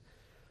enemy.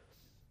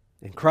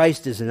 And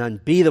Christ is an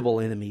unbeatable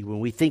enemy when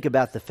we think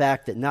about the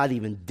fact that not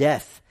even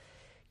death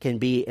can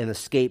be an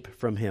escape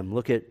from him.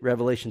 Look at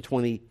Revelation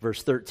 20,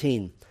 verse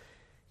 13.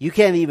 You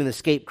can't even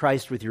escape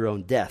Christ with your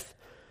own death.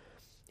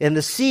 And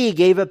the sea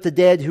gave up the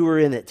dead who were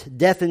in it.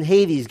 Death and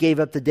Hades gave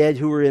up the dead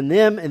who were in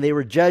them, and they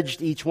were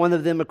judged, each one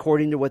of them,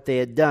 according to what they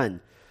had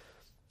done.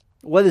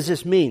 What does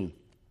this mean?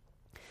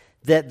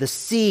 That the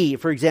sea,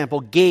 for example,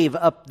 gave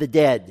up the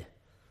dead.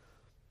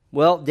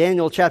 Well,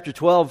 Daniel chapter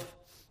 12,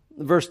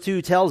 verse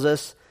 2 tells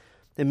us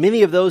that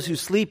many of those who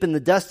sleep in the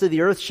dust of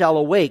the earth shall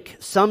awake,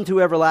 some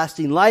to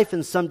everlasting life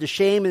and some to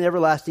shame and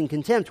everlasting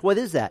contempt. What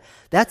is that?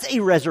 That's a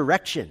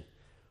resurrection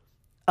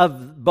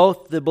of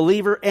both the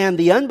believer and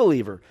the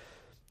unbeliever.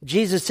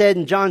 Jesus said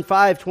in John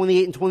 5,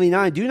 28 and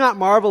 29, Do not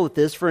marvel at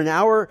this, for an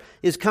hour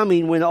is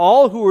coming when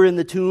all who are in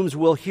the tombs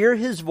will hear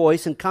his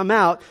voice and come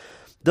out,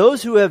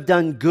 those who have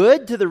done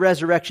good to the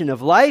resurrection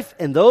of life,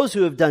 and those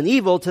who have done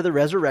evil to the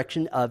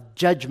resurrection of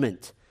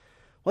judgment.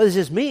 What does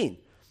this mean?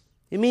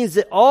 It means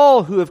that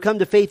all who have come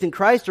to faith in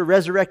Christ are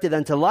resurrected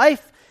unto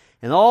life,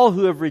 and all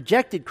who have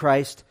rejected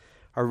Christ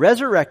are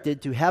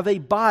resurrected to have a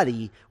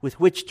body with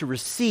which to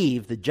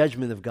receive the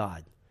judgment of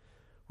God,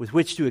 with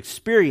which to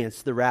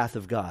experience the wrath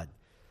of God.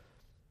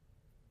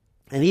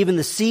 And even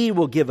the sea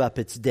will give up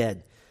its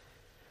dead.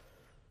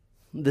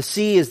 The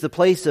sea is the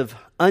place of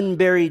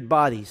unburied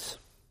bodies,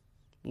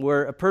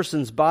 where a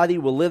person's body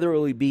will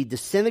literally be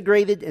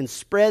disintegrated and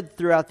spread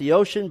throughout the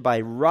ocean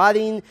by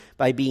rotting,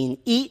 by being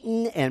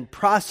eaten and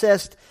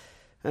processed.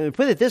 And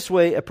put it this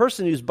way, a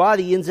person whose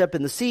body ends up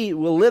in the sea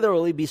will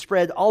literally be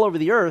spread all over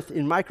the earth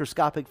in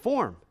microscopic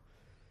form.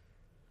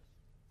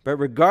 But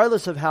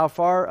regardless of how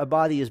far a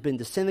body has been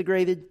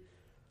disintegrated,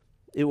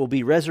 it will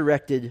be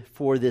resurrected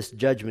for this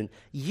judgment.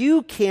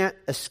 You can't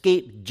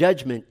escape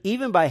judgment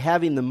even by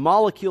having the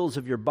molecules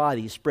of your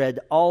body spread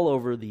all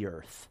over the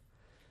earth.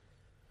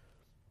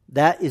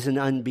 That is an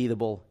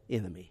unbeatable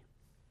enemy.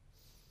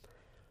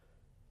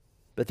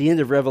 But the end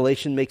of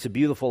Revelation makes a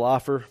beautiful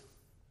offer.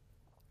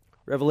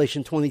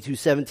 Revelation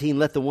 22:17,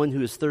 let the one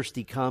who is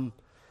thirsty come.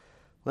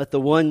 Let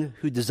the one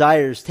who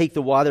desires take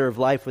the water of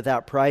life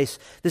without price.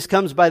 This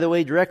comes, by the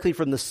way, directly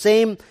from the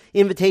same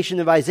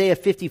invitation of Isaiah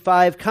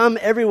 55. Come,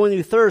 everyone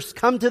who thirsts,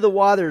 come to the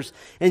waters.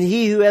 And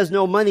he who has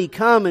no money,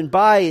 come and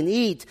buy and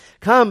eat.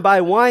 Come, buy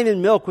wine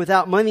and milk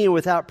without money and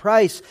without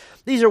price.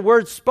 These are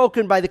words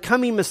spoken by the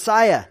coming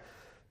Messiah,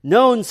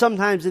 known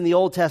sometimes in the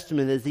Old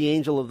Testament as the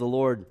angel of the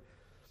Lord,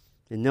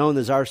 and known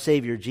as our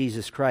Savior,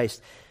 Jesus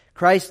Christ.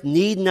 Christ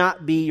need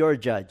not be your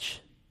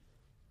judge.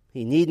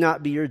 He need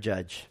not be your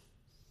judge.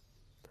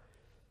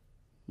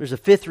 There's a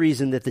fifth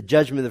reason that the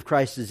judgment of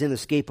Christ is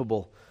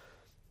inescapable,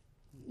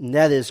 and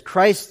that is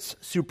Christ's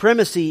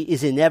supremacy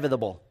is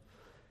inevitable.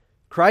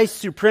 Christ's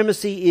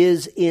supremacy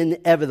is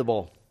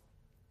inevitable.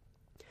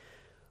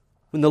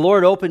 When the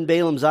Lord opened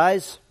Balaam's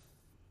eyes,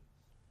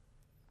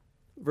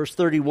 verse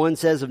 31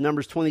 says of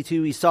Numbers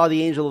 22, he saw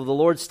the angel of the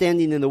Lord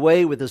standing in the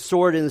way with a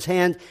sword in his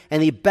hand,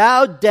 and he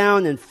bowed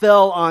down and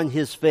fell on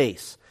his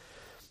face.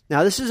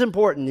 Now this is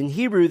important. In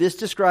Hebrew, this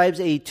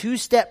describes a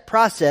two-step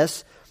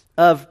process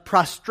of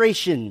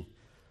prostration,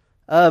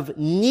 of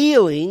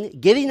kneeling,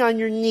 getting on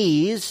your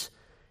knees,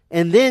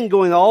 and then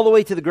going all the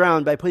way to the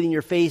ground by putting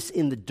your face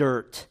in the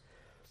dirt.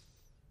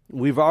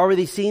 We've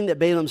already seen that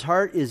Balaam's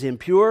heart is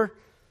impure.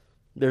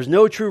 There's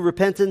no true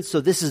repentance, so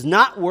this is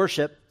not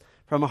worship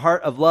from a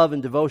heart of love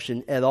and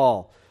devotion at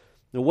all.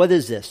 Now what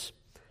is this?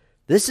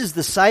 This is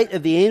the sight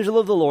of the angel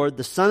of the Lord,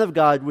 the Son of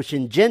God, which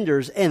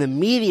engenders an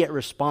immediate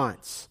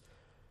response.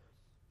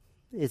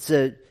 It's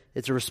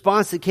a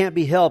response that can't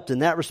be helped,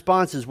 and that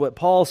response is what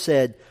Paul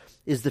said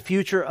is the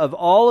future of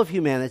all of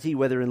humanity,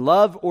 whether in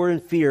love or in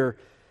fear.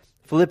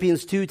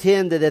 Philippians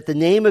 2:10, that at the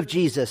name of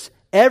Jesus,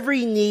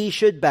 every knee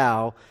should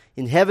bow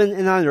in heaven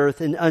and on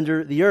earth and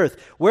under the earth.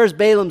 Where's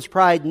Balaam's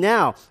pride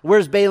now?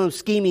 Where's Balaam's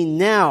scheming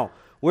now?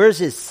 Where's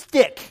his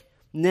stick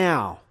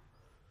now?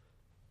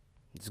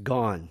 It's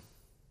gone.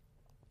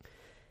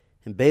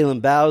 And Balaam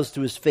bows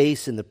to his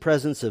face in the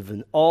presence of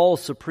an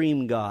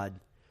all-supreme God.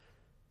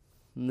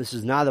 And this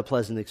is not a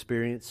pleasant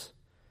experience.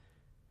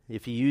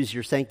 If you use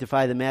your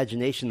sanctified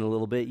imagination a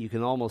little bit, you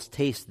can almost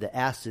taste the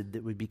acid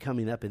that would be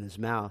coming up in his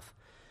mouth.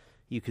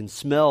 You can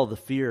smell the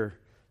fear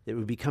that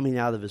would be coming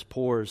out of his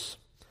pores.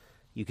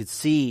 You could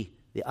see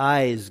the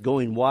eyes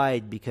going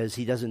wide because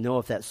he doesn't know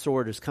if that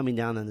sword is coming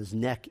down on his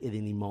neck at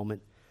any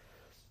moment.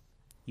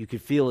 You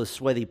could feel his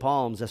sweaty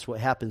palms. That's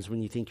what happens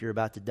when you think you're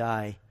about to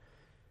die.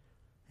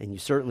 And you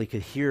certainly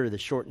could hear the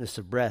shortness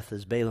of breath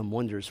as Balaam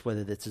wonders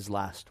whether that's his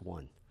last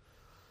one.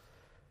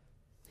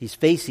 He's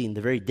facing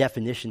the very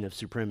definition of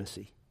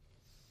supremacy.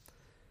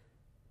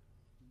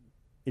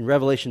 In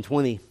Revelation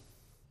 20,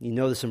 you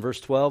notice in verse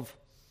 12,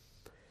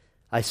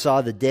 I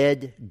saw the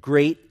dead,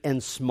 great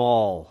and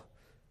small,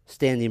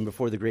 standing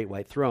before the great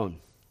white throne.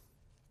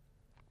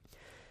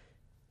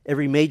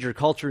 Every major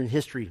culture in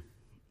history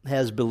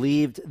has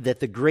believed that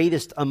the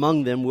greatest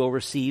among them will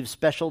receive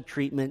special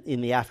treatment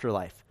in the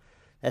afterlife.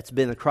 That's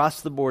been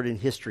across the board in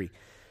history.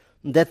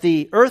 That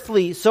the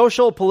earthly,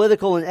 social,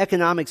 political, and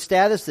economic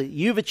status that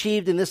you've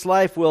achieved in this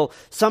life will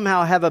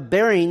somehow have a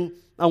bearing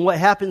on what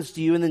happens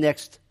to you in the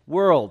next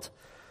world.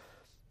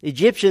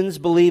 Egyptians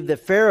believed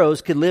that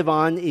pharaohs could live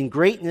on in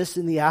greatness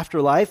in the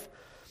afterlife.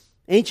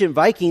 Ancient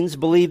Vikings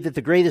believed that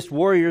the greatest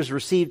warriors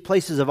received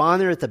places of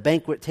honor at the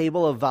banquet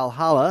table of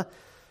Valhalla.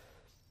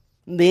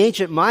 The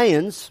ancient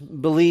Mayans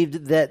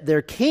believed that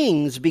their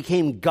kings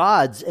became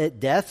gods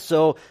at death,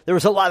 so there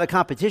was a lot of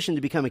competition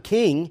to become a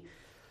king.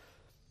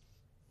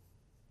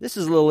 This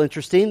is a little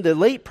interesting. The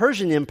late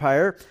Persian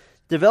Empire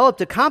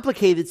developed a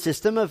complicated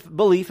system of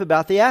belief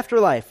about the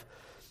afterlife.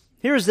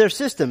 Here's their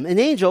system. An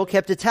angel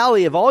kept a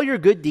tally of all your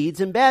good deeds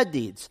and bad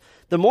deeds.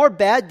 The more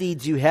bad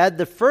deeds you had,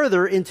 the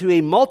further into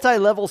a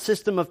multi-level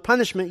system of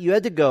punishment you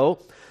had to go.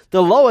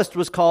 The lowest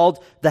was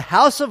called the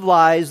house of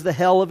lies, the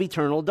hell of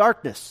eternal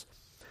darkness.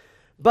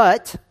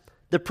 But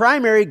the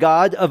primary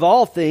God of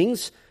all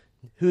things,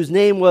 whose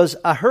name was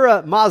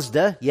Ahura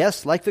Mazda,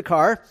 yes, like the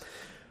car,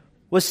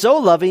 was so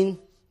loving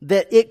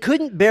that it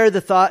couldn't bear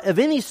the thought of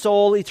any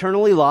soul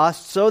eternally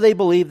lost, so they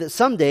believed that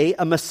someday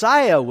a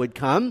Messiah would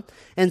come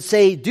and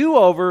say, do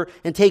over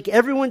and take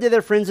everyone to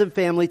their friends and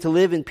family to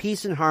live in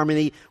peace and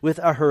harmony with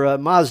Ahura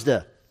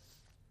Mazda.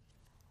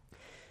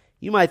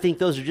 You might think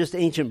those are just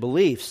ancient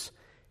beliefs,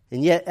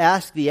 and yet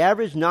ask the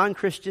average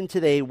non-Christian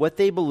today what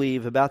they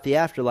believe about the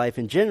afterlife,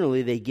 and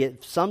generally they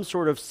get some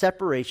sort of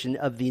separation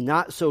of the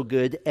not so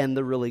good and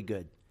the really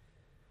good.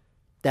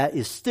 That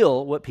is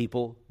still what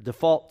people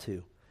default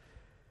to.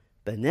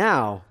 But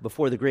now,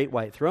 before the great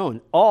white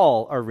throne,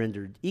 all are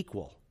rendered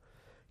equal.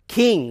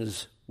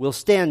 Kings will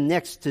stand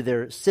next to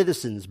their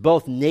citizens,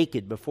 both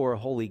naked before a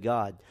holy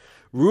God.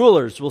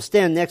 Rulers will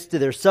stand next to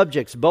their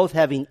subjects, both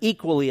having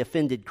equally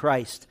offended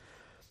Christ.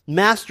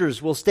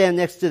 Masters will stand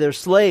next to their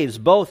slaves,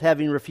 both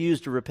having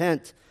refused to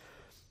repent.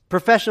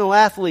 Professional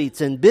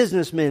athletes and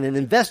businessmen and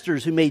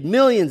investors who made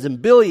millions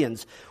and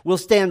billions will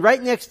stand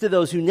right next to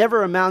those who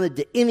never amounted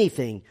to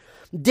anything.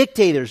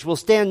 Dictators will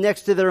stand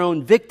next to their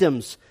own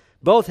victims,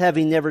 both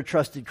having never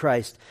trusted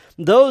Christ.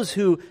 Those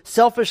who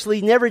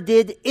selfishly never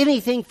did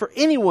anything for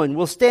anyone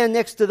will stand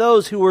next to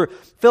those who were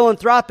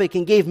philanthropic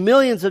and gave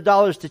millions of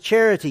dollars to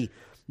charity,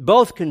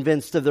 both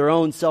convinced of their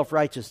own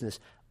self-righteousness.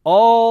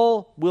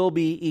 All will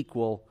be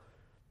equal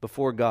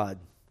before God.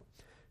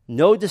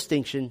 No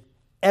distinction,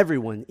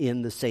 everyone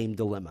in the same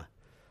dilemma.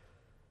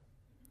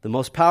 The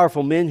most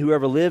powerful men who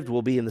ever lived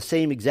will be in the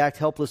same exact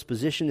helpless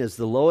position as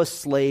the lowest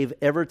slave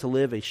ever to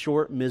live a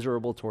short,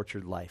 miserable,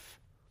 tortured life.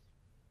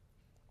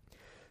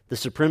 The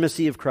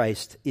supremacy of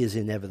Christ is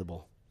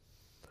inevitable.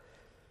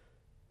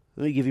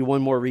 Let me give you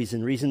one more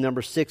reason. Reason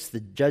number 6, the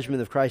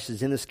judgment of Christ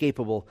is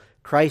inescapable.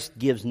 Christ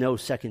gives no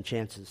second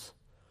chances.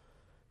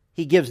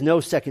 He gives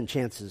no second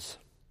chances.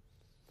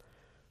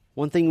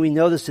 One thing we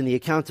notice in the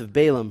account of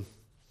Balaam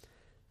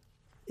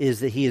is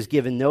that he is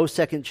given no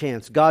second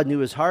chance. God knew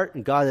his heart,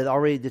 and God had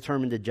already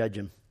determined to judge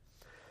him.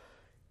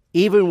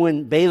 Even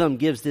when Balaam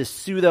gives this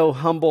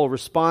pseudo-humble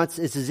response,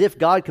 it's as if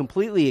God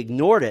completely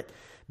ignored it.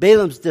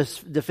 Balaam's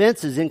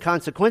defense is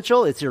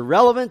inconsequential, it's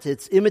irrelevant,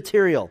 it's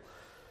immaterial.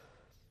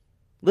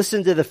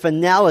 Listen to the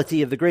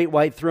finality of the great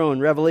white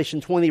throne,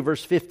 Revelation 20,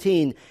 verse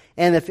 15.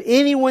 And if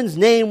anyone's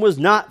name was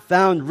not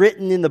found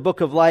written in the book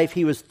of life,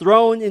 he was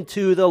thrown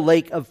into the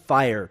lake of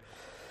fire.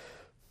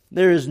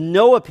 There is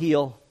no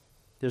appeal.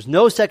 There's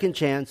no second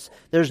chance.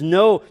 There's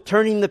no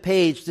turning the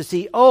page to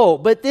see, oh,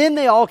 but then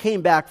they all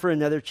came back for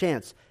another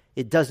chance.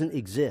 It doesn't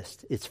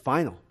exist. It's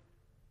final.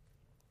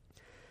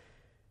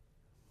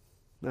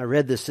 I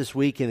read this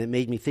week, and it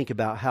made me think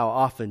about how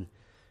often,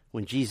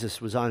 when Jesus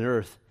was on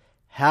earth,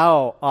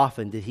 how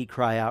often did he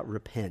cry out,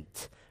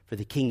 repent, for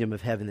the kingdom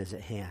of heaven is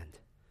at hand?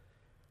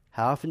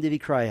 How often did he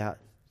cry out?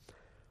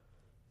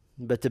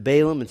 But to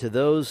Balaam and to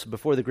those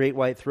before the great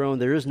white throne,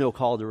 there is no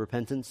call to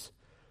repentance.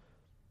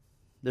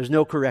 There's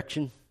no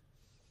correction.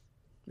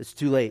 It's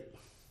too late.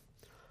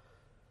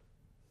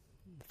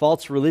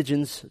 False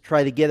religions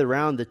try to get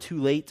around the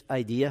too late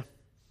idea.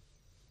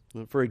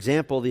 For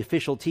example, the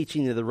official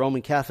teaching of the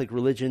Roman Catholic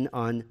religion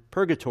on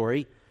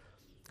purgatory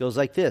goes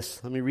like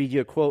this. Let me read you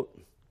a quote.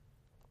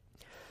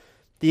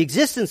 The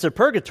existence of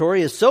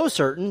purgatory is so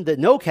certain that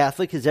no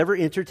Catholic has ever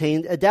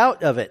entertained a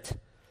doubt of it.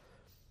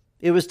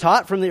 It was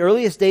taught from the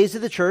earliest days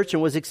of the church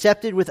and was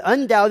accepted with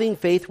undoubting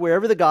faith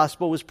wherever the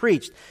gospel was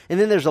preached. And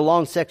then there's a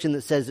long section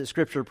that says that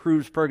Scripture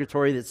proves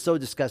purgatory. That's so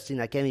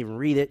disgusting I can't even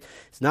read it.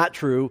 It's not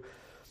true.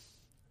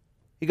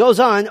 It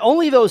goes on,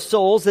 only those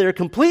souls that are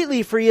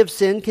completely free of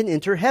sin can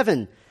enter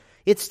heaven.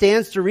 It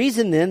stands to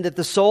reason then that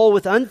the soul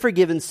with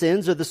unforgiven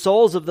sins, or the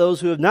souls of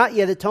those who have not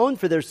yet atoned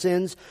for their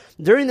sins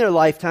during their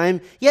lifetime,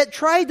 yet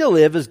tried to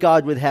live as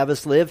God would have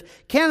us live,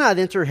 cannot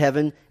enter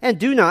heaven and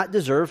do not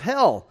deserve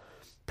hell.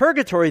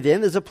 Purgatory,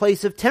 then, is a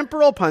place of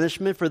temporal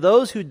punishment for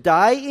those who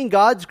die in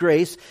God's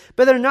grace,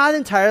 but are not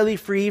entirely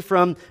free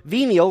from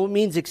venial,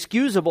 means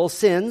excusable,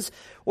 sins,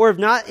 or have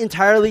not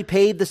entirely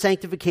paid the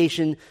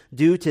sanctification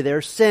due to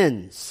their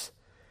sins.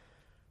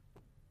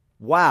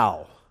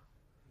 Wow.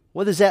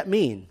 What does that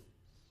mean?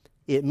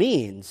 It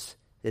means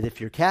that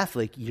if you're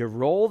Catholic, you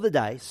roll the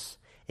dice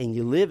and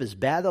you live as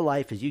bad a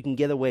life as you can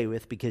get away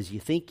with because you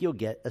think you'll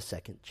get a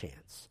second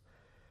chance.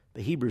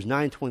 But Hebrews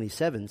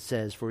 9:27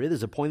 says, for it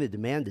is appointed to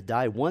man to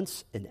die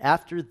once, and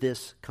after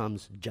this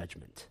comes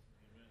judgment.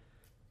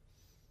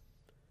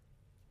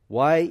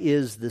 Why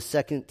is the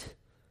second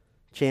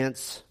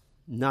chance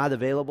not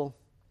available?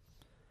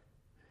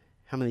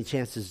 How many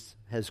chances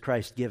has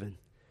Christ given?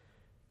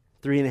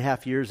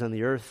 3.5 years on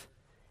the earth,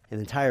 an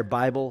entire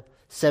Bible,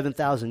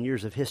 7,000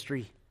 years of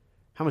history.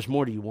 How much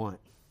more do you want?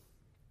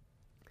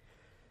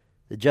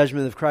 The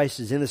judgment of Christ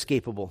is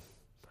inescapable.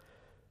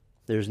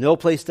 There's no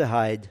place to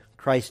hide.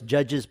 Christ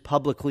judges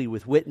publicly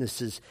with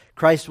witnesses.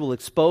 Christ will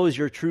expose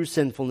your true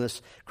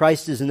sinfulness.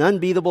 Christ is an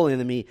unbeatable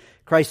enemy.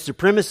 Christ's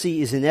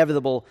supremacy is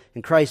inevitable,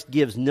 and Christ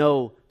gives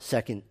no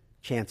second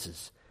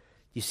chances.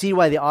 You see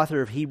why the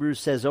author of Hebrews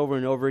says over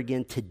and over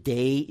again,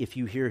 today, if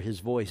you hear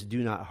his voice, do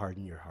not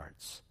harden your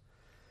hearts.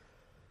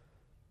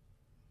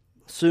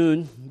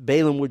 Soon,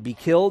 Balaam would be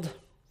killed.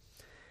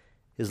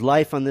 His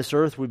life on this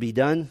earth would be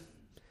done.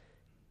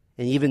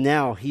 And even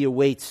now, he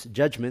awaits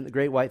judgment. The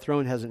great white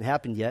throne hasn't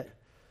happened yet.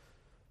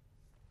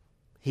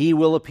 He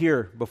will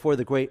appear before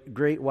the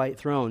great white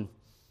throne.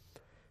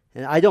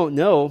 And I don't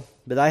know,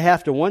 but I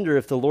have to wonder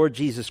if the Lord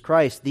Jesus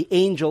Christ, the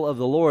angel of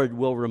the Lord,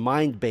 will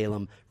remind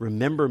Balaam,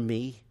 remember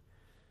me?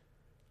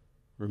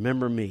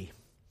 Remember me.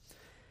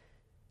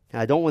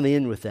 Now, I don't want to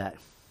end with that.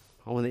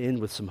 I want to end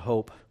with some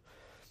hope.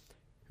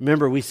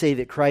 Remember, we say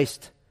that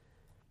Christ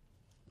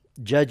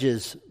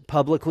judges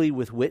publicly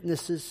with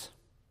witnesses.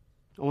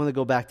 I want to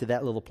go back to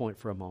that little point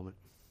for a moment.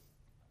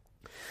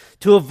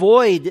 To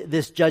avoid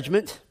this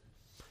judgment,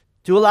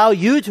 to allow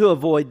you to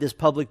avoid this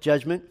public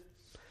judgment,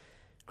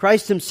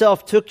 Christ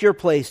himself took your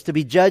place to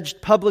be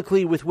judged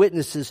publicly with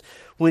witnesses.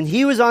 when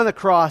he was on the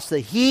cross that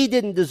he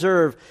didn't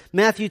deserve.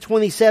 Matthew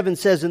 27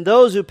 says, and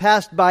those who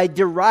passed by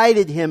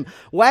derided him,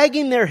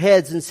 wagging their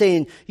heads and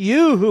saying,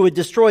 you who would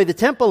destroy the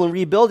temple and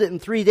rebuild it in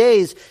 3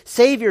 days,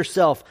 save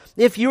yourself.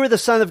 If you are the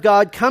Son of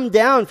God, come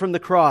down from the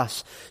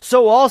cross.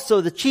 So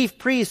also the chief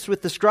priests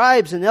with the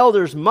scribes and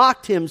elders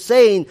mocked him,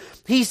 saying,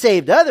 he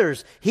saved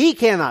others. He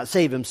cannot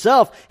save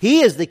himself.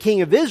 He is the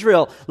King of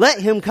Israel. Let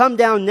him come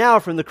down now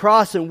from the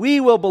cross and we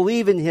will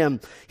believe in him.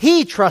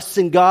 He trusts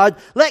in God.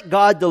 Let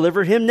God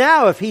deliver him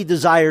now if he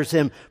desires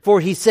him. For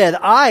he said,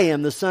 I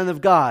am the Son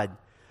of God.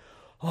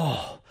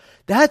 Oh,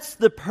 that's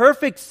the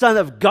perfect Son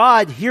of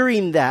God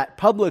hearing that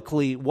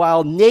publicly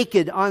while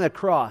naked on a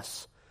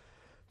cross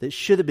that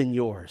should have been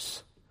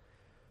yours.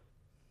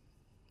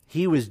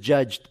 He was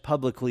judged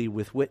publicly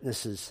with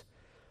witnesses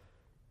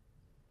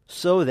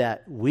so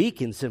that we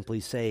can simply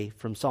say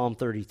from Psalm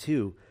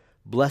 32,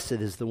 blessed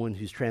is the one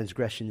whose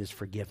transgression is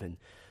forgiven,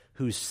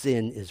 whose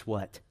sin is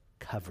what?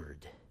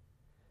 Covered.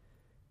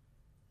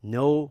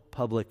 No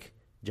public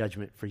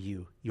judgment for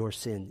you. Your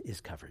sin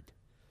is covered.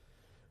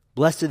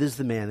 Blessed is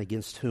the man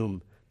against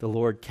whom the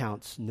Lord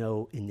counts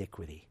no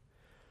iniquity.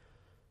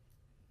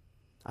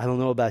 I don't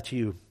know about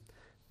you,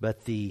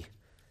 but the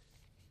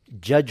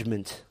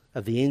judgment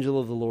of the angel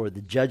of the Lord,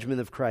 the judgment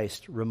of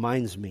Christ,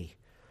 reminds me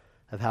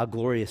of how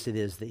glorious it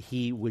is that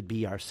he would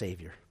be our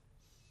Savior.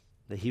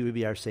 That he would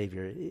be our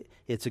Savior.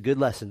 It's a good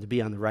lesson to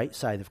be on the right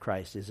side of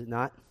Christ, is it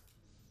not?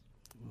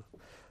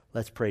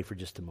 Let's pray for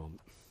just a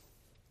moment.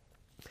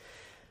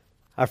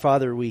 Our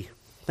Father, we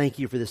thank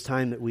you for this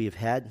time that we have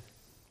had.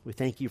 We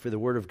thank you for the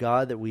Word of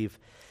God that we've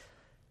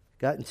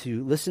gotten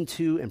to listen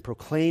to and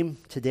proclaim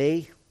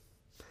today.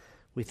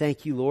 We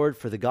thank you, Lord,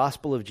 for the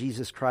gospel of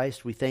Jesus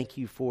Christ. We thank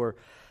you for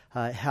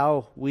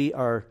how we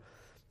are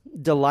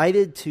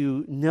delighted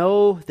to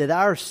know that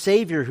our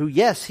Savior, who,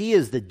 yes, he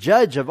is the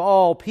judge of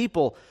all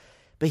people,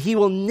 but he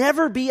will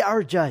never be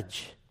our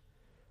judge.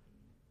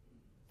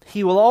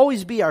 He will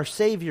always be our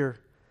Savior,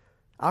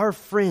 our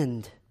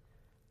friend,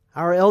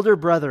 our elder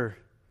brother,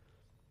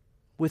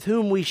 with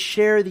whom we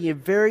share the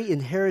very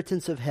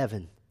inheritance of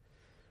heaven.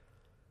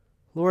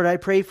 Lord, I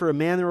pray for a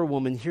man or a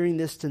woman hearing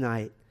this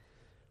tonight,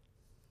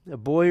 a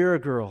boy or a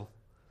girl,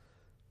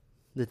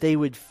 that they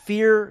would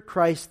fear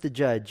Christ the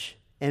judge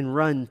and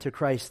run to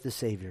Christ the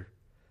Savior.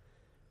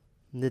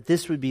 And that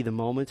this would be the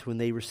moment when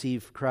they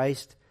receive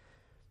Christ,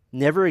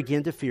 never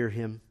again to fear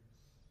him,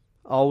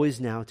 always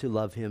now to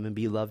love him and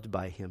be loved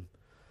by him.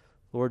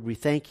 Lord, we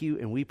thank you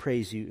and we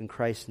praise you in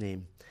Christ's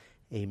name.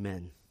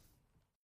 Amen.